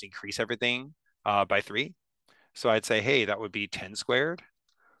 I can just increase everything by 3. So I'd say, hey, that would be 10 squared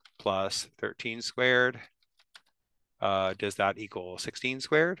plus 13 squared. Does that equal 16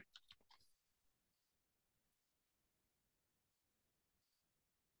 squared?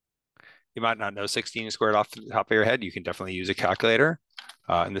 You might not know 16 squared off the top of your head. You can definitely use a calculator.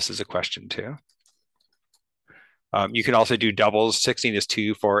 And this is a question too. You can also do doubles. 16 is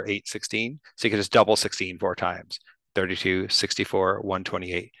 2, 4, 8, 16. So you can just double 16 4 times. 32, 64,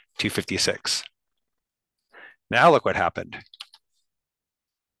 128, 256. Now look what happened.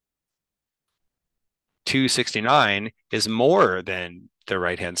 269 is more than the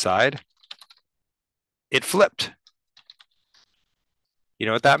right-hand side. It flipped. You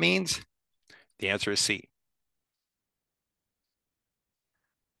know what that means? The answer is C.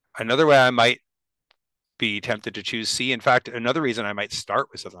 Another way I might be tempted to choose C. In fact, another reason I might start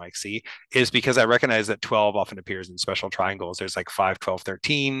with something like C is because I recognize that 12 often appears in special triangles. There's like 5, 12,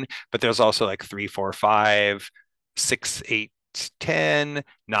 13, but there's also like 3, 4, 5, 6, 8, 10,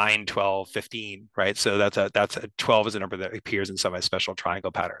 9, 12, 15, right? So that's a 12 is a number that appears in some of my special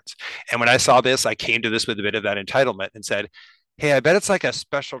triangle patterns. And when I saw this, I came to this with a bit of that entitlement and said, hey, I bet it's like a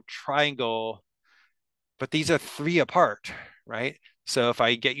special triangle, but these are 3 apart, right? So if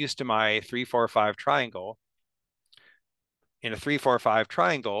I get used to my 3, 4, 5 triangle, in a 3, 4, 5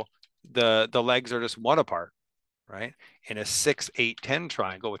 triangle, the legs are just 1 apart, right? In a 6, 8, 10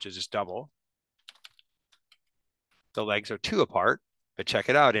 triangle, which is just double, the legs are 2 apart. But check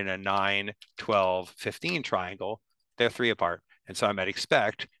it out, in a 9, 12, 15 triangle, they're 3 apart. And so I might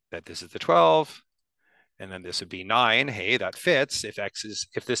expect that this is the 12, and then this would be 9. Hey, that fits. If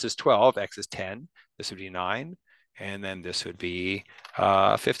this is 12, x is 10. This would be 9, and then this would be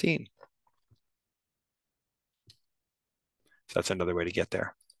 15. So that's another way to get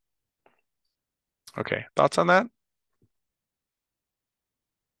there. Okay, thoughts on that?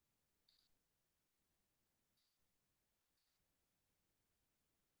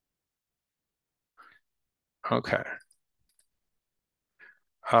 Okay.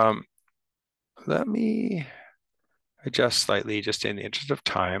 Um, Let me adjust slightly just in the interest of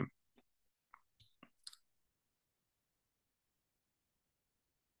time.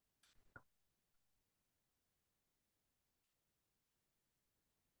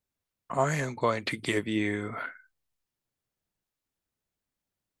 I am going to give you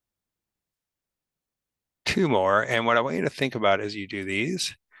 2 more. And what I want you to think about as you do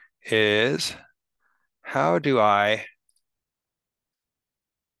these is, how do I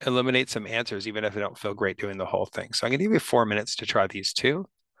eliminate some answers even if I don't feel great doing the whole thing? So I'm going to give you 4 minutes to try these 2,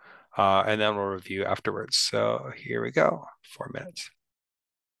 and then we'll review afterwards. So here we go, 4 minutes.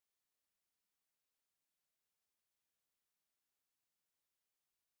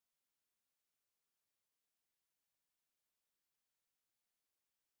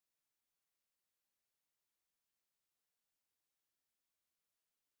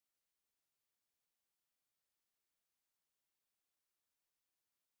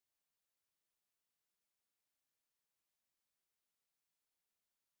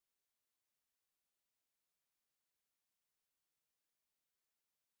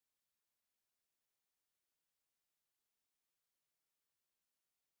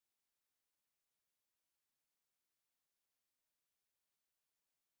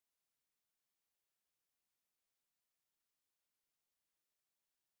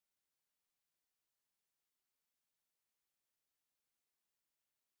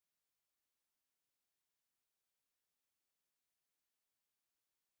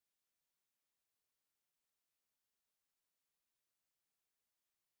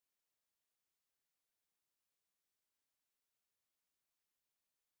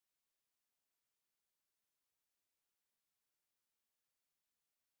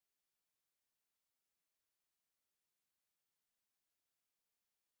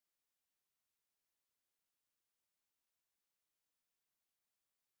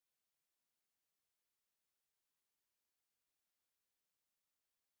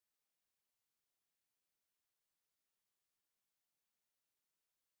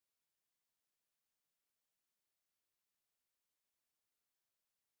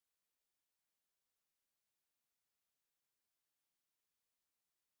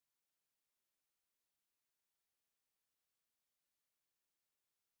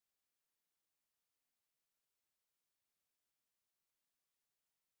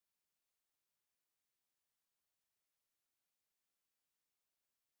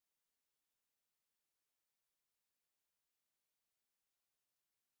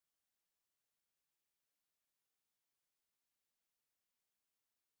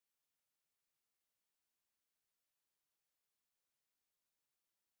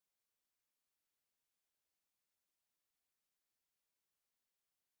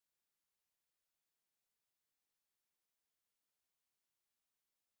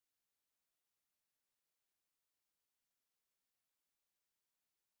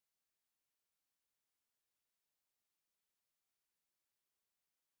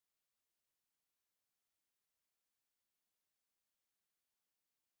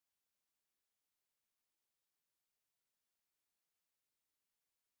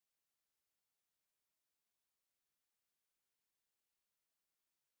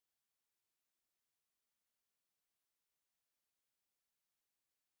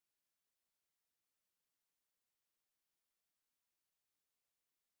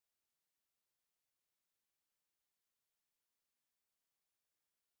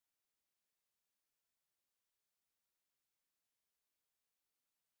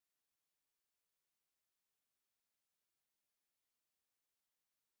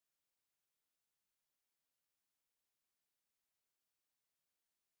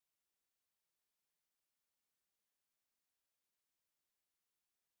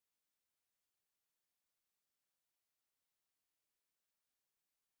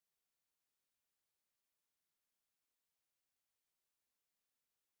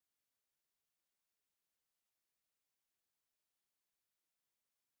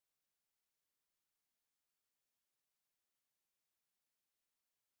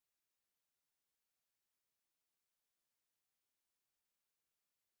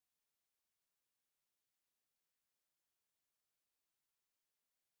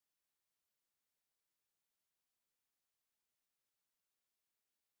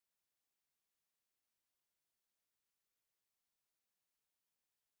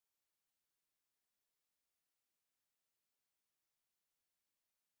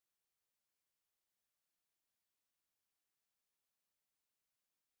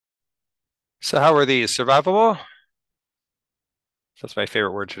 So how are these? Survivable? That's my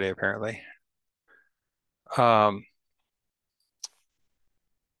favorite word today, apparently. Um,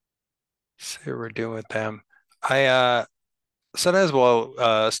 see what we're doing with them. I sometimes will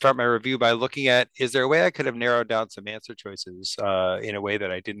start my review by looking at, is there a way I could have narrowed down some answer choices in a way that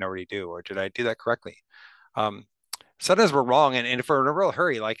I didn't already do, or did I do that correctly? Um, Sometimes we're wrong, and if we're in a real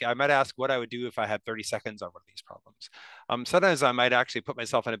hurry, like I might ask what I would do if I had 30 seconds on one of these problems. Sometimes I might actually put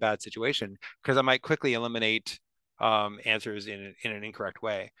myself in a bad situation because I might quickly eliminate answers in an incorrect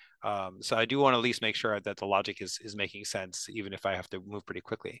way. So I do want to at least make sure that the logic is making sense, even if I have to move pretty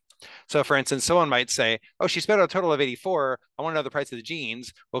quickly. So for instance, someone might say, oh, she spent a total of 84. I want to know the price of the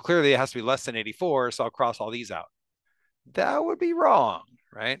jeans. Well, clearly it has to be less than 84, so I'll cross all these out. That would be wrong,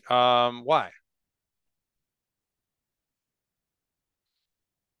 right? Why?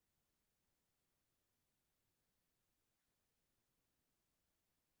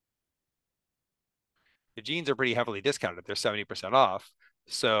 The jeans are pretty heavily discounted. They're 70% off.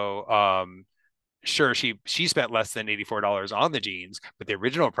 So sure, she spent less than $84 on the jeans, but the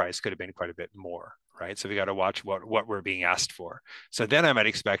original price could have been quite a bit more, right? So we got to watch what we're being asked for. So then I might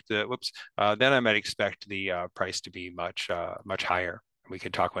expect then I might expect the price to be much higher. We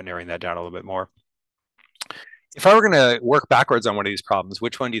could talk about narrowing that down a little bit more. If I were going to work backwards on one of these problems,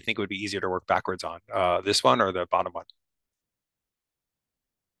 which one do you think would be easier to work backwards on? This one or the bottom one?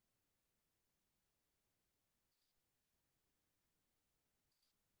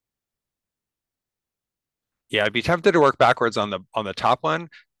 Yeah, I'd be tempted to work backwards on the top one,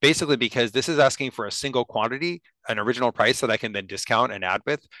 basically because this is asking for a single quantity, an original price that I can then discount and add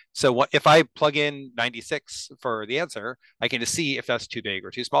with. So if I plug in 96 for the answer, I can just see if that's too big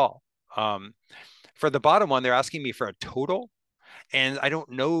or too small. Um, for the bottom one, they're asking me for a total, and I don't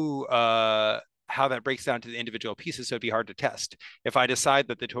know how that breaks down to the individual pieces, so it'd be hard to test. If I decide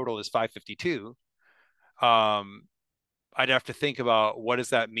that the total is 552, um, I'd have to think about what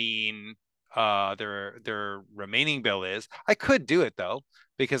does that mean their remaining bill is. I could do it though,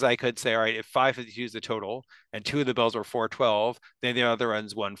 because I could say, all right, if 552 is the total and two of the bills were 412, then the other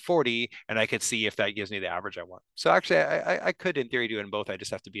one's 140, and I could see if that gives me the average I want. So actually I could in theory do it in both. I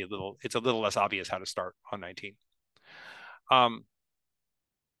just have to be it's a little less obvious how to start on 19. Um,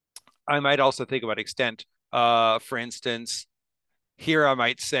 I might also think about extent. For instance, here I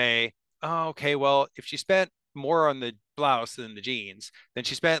might say, oh, okay, well, if she spent more on the blouse than the jeans, then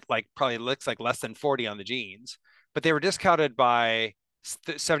she spent like probably looks like less than 40 on the jeans, but they were discounted by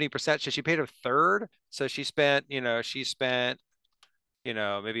 70%. So she paid a third. So she spent maybe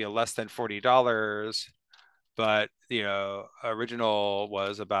a less than $40, but original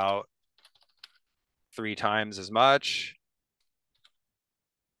was about three times as much.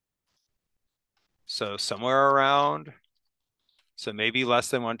 So somewhere around. So maybe less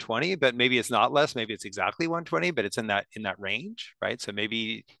than 120, but maybe it's not less. Maybe it's exactly 120, but it's in that range, right? So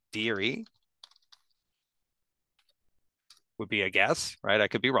maybe D or E would be a guess, right? I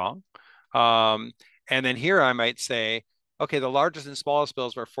could be wrong. Um, and then here I might say, okay, the largest and smallest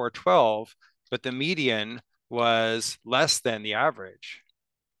bills were 412, but the median was less than the average.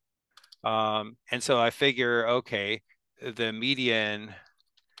 And so I figure, okay, the median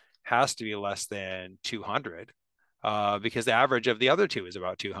has to be less than 200 because the average of the other two is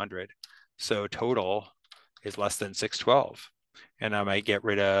about 200. So total is less than 612. And I might get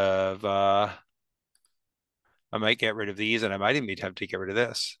rid of these, and I might even be tempted to get rid of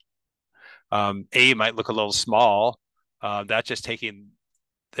this. A might look a little small. That's just taking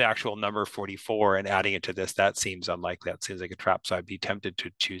the actual number 44 and adding it to this. That seems unlikely. That seems like a trap. So I'd be tempted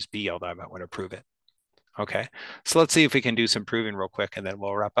to choose B, although I might want to prove it. Okay, so let's see if we can do some proving real quick, and then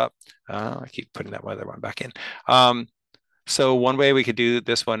we'll wrap up. I keep putting that other one back in. So one way we could do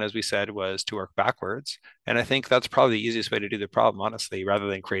this one, as we said, was to work backwards. And I think that's probably the easiest way to do the problem, honestly, rather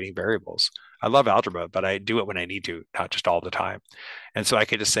than creating variables. I love algebra, but I do it when I need to, not just all the time. And so I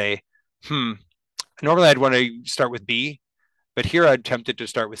could just say, normally I'd want to start with B, but here I'm tempted to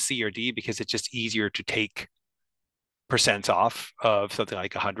start with C or D because it's just easier to take percents off of something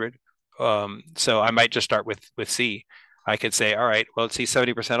like 100. So I might just start with C. I could say, all right, well, let's see,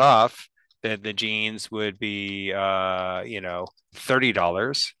 70% off. Then the jeans would be,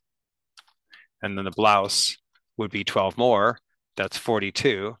 $30, and then the blouse would be 12 more. That's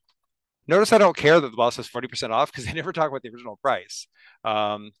 42. Notice I don't care that the blouse is 40% off because they never talk about the original price.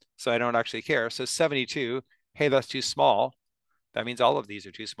 So I don't actually care. So 72, hey, that's too small. That means all of these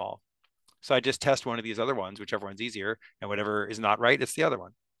are too small. So I just test one of these other ones, whichever one's easier, and whatever is not right, it's the other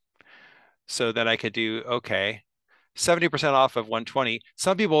one. So then I could do, okay, 70% off of 120.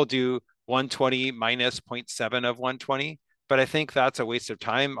 Some people do 120 minus 0.7 of 120, but I think that's a waste of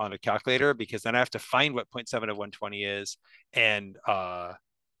time on a calculator because then I have to find what 0.7 of 120 is and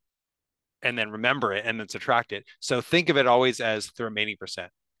then remember it and then subtract it. So think of it always as the remaining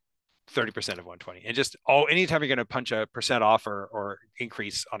percent. 30% of 120 and just anytime you're going to punch a percent off or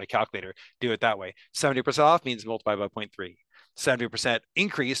increase on a calculator, do it that way. 70% off means multiply by 0.3. 70%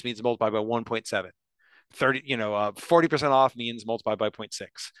 increase means multiply by 1.7. 40% off means multiply by 0.6.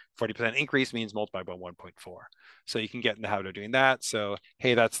 40% increase means multiply by 1.4. So you can get in the habit of doing that. So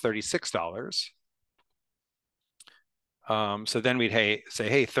hey, that's $36. So then we'd say,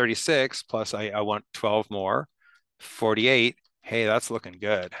 hey, 36 plus I want 12 more, 48. Hey, that's looking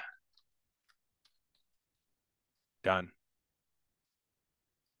good. Done.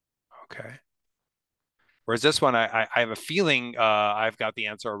 Okay. Whereas this one, I have a feeling I've got the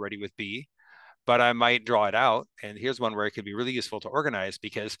answer already with B, but I might draw it out. And here's one where it could be really useful to organize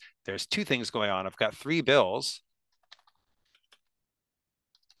because there's two things going on. I've got three bills.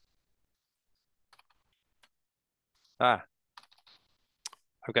 I've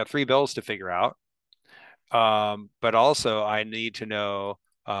got three bills to figure out. But also I need to know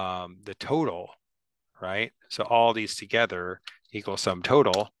the total, right? So all these together equal sum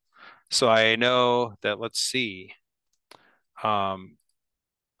total. So I know that, let's see, um,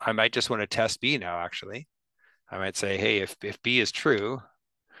 I might just want to test B now, actually. I might say, hey, if B is true,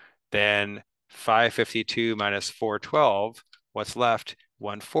 then 552 minus 412, what's left?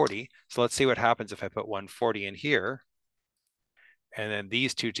 140. So let's see what happens if I put 140 in here. And then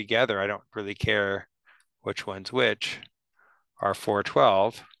these two together, I don't really care which one's which, are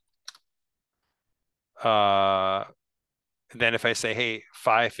 412. Then if I say, hey,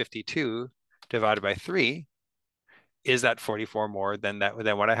 552 divided by 3, is that 44 more than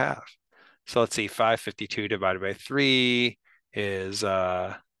what I have? So let's see, 552 divided by 3 is,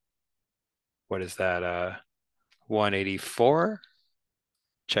 what is that? 184.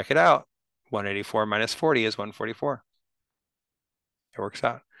 Check it out. 184 minus 40 is 144. It works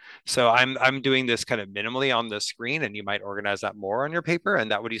out. So I'm doing this kind of minimally on the screen, and you might organize that more on your paper, and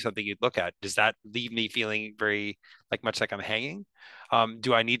that would be something you'd look at. Does that leave me feeling very much like I'm hanging?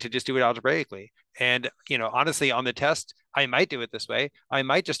 Do I need to just do it algebraically? And honestly, on the test, I might do it this way. I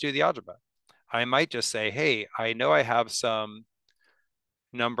might just do the algebra. I might just say, hey, I know I have some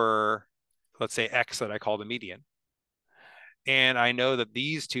number, let's say X, that I call the median. And I know that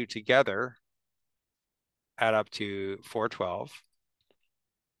these two together add up to 412.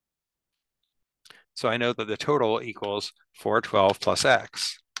 So I know that the total equals 412 plus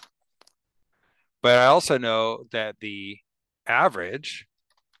X. But I also know that the average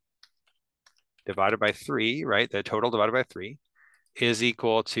divided by 3, right? The total divided by 3 is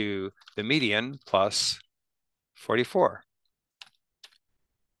equal to the median plus 44.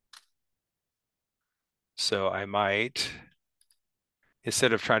 So I might,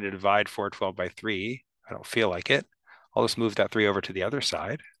 instead of trying to divide 412 by 3, I don't feel like it, I'll just move that 3 over to the other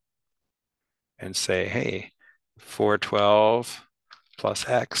side and say, hey, 412 plus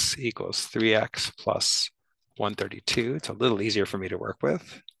X equals 3X plus 132. It's a little easier for me to work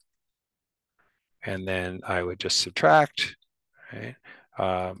with. And then I would just subtract, right?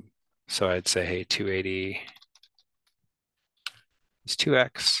 So I'd say, hey, 280 is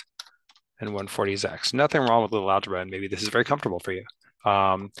 2X and 140 is X. Nothing wrong with little algebra, and maybe this is very comfortable for you.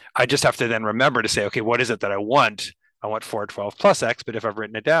 I just have to then remember to say, okay, what is it that I want? I want 412 plus X, but if I've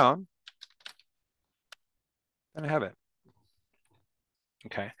written it down, then I have it.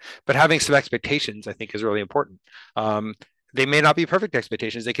 Okay. But having some expectations, I think, is really important. They may not be perfect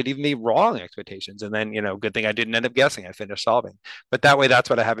expectations. They could even be wrong expectations. And then, good thing I didn't end up guessing. I finished solving. But that way, that's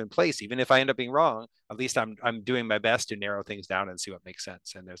what I have in place. Even if I end up being wrong, at least I'm doing my best to narrow things down and see what makes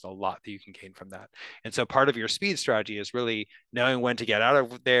sense. And there's a lot that you can gain from that. And so part of your speed strategy is really knowing when to get out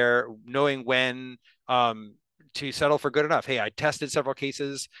of there, knowing when to settle for good enough. Hey, I tested several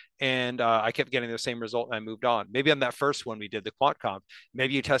cases and I kept getting the same result and I moved on. Maybe on that first one we did, the quant comp,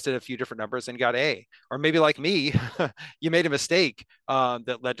 maybe you tested a few different numbers and got A. Or maybe like me, you made a mistake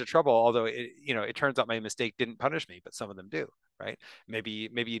that led to trouble, although it turns out my mistake didn't punish me, but some of them do, right? Maybe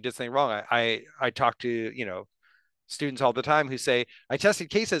you did something wrong. I talk to, students all the time who say, I tested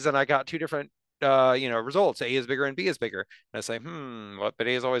cases and I got two different results. A is bigger and B is bigger. And I say, but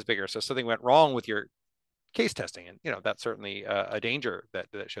A is always bigger. So something went wrong with your case testing. And, that's certainly a danger that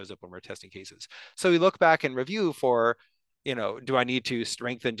shows up when we're testing cases. So we look back and review for, do I need to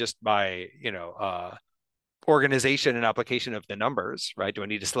strengthen just by, organization and application of the numbers, right? Do I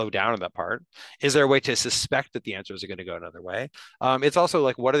need to slow down on that part? Is there a way to suspect that the answers are going to go another way? It's also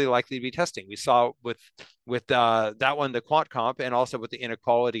like, what are they likely to be testing? We saw with that one, the quant comp, and also with the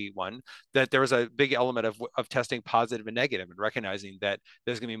inequality one, that there was a big element of testing positive and negative and recognizing that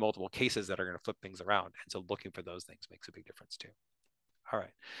there's going to be multiple cases that are going to flip things around. And so looking for those things makes a big difference too. All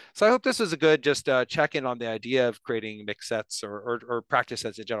right. So I hope this was a good just check in on the idea of creating mixed sets or practice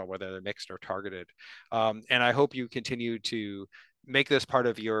sets in general, whether they're mixed or targeted. And I hope you continue to make this part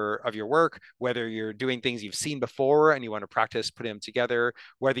of your work, whether you're doing things you've seen before and you want to practice putting them together,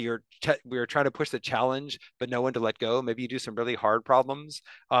 whether we're trying to push the challenge but know when to let go. Maybe you do some really hard problems,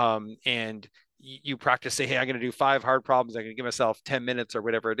 and you practice, say, hey, I'm going to do 5 hard problems. I'm going to give myself 10 minutes or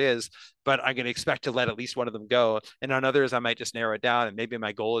whatever it is, but I'm going to expect to let at least one of them go. And on others, I might just narrow it down. And maybe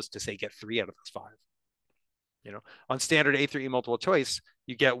my goal is to say, get 3 out of those 5. On standard A through E multiple choice,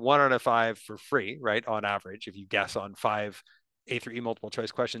 you get 1 out of 5 for free, right? On average, if you guess on 5 A through E multiple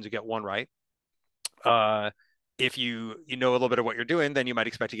choice questions, you get 1 right. If you know a little bit of what you're doing, then you might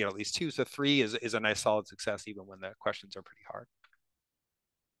expect to get at least 2. So 3 is a nice solid success, even when the questions are pretty hard.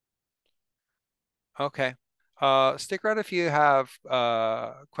 Okay. Stick around if you have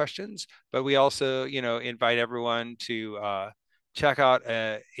questions, but we also, invite everyone to check out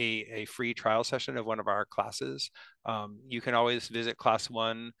a free trial session of one of our classes. You can always visit class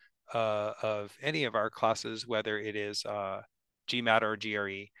 1 of any of our classes, whether it is GMAT or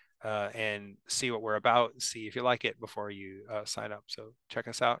GRE, and see what we're about, see if you like it before you sign up. So check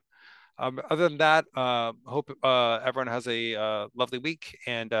us out. Other than that, hope everyone has a lovely week,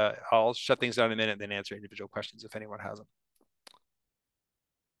 and I'll shut things down in a minute and then answer individual questions if anyone has them.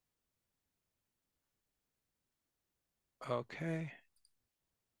 Okay.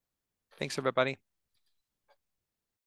 Thanks, everybody.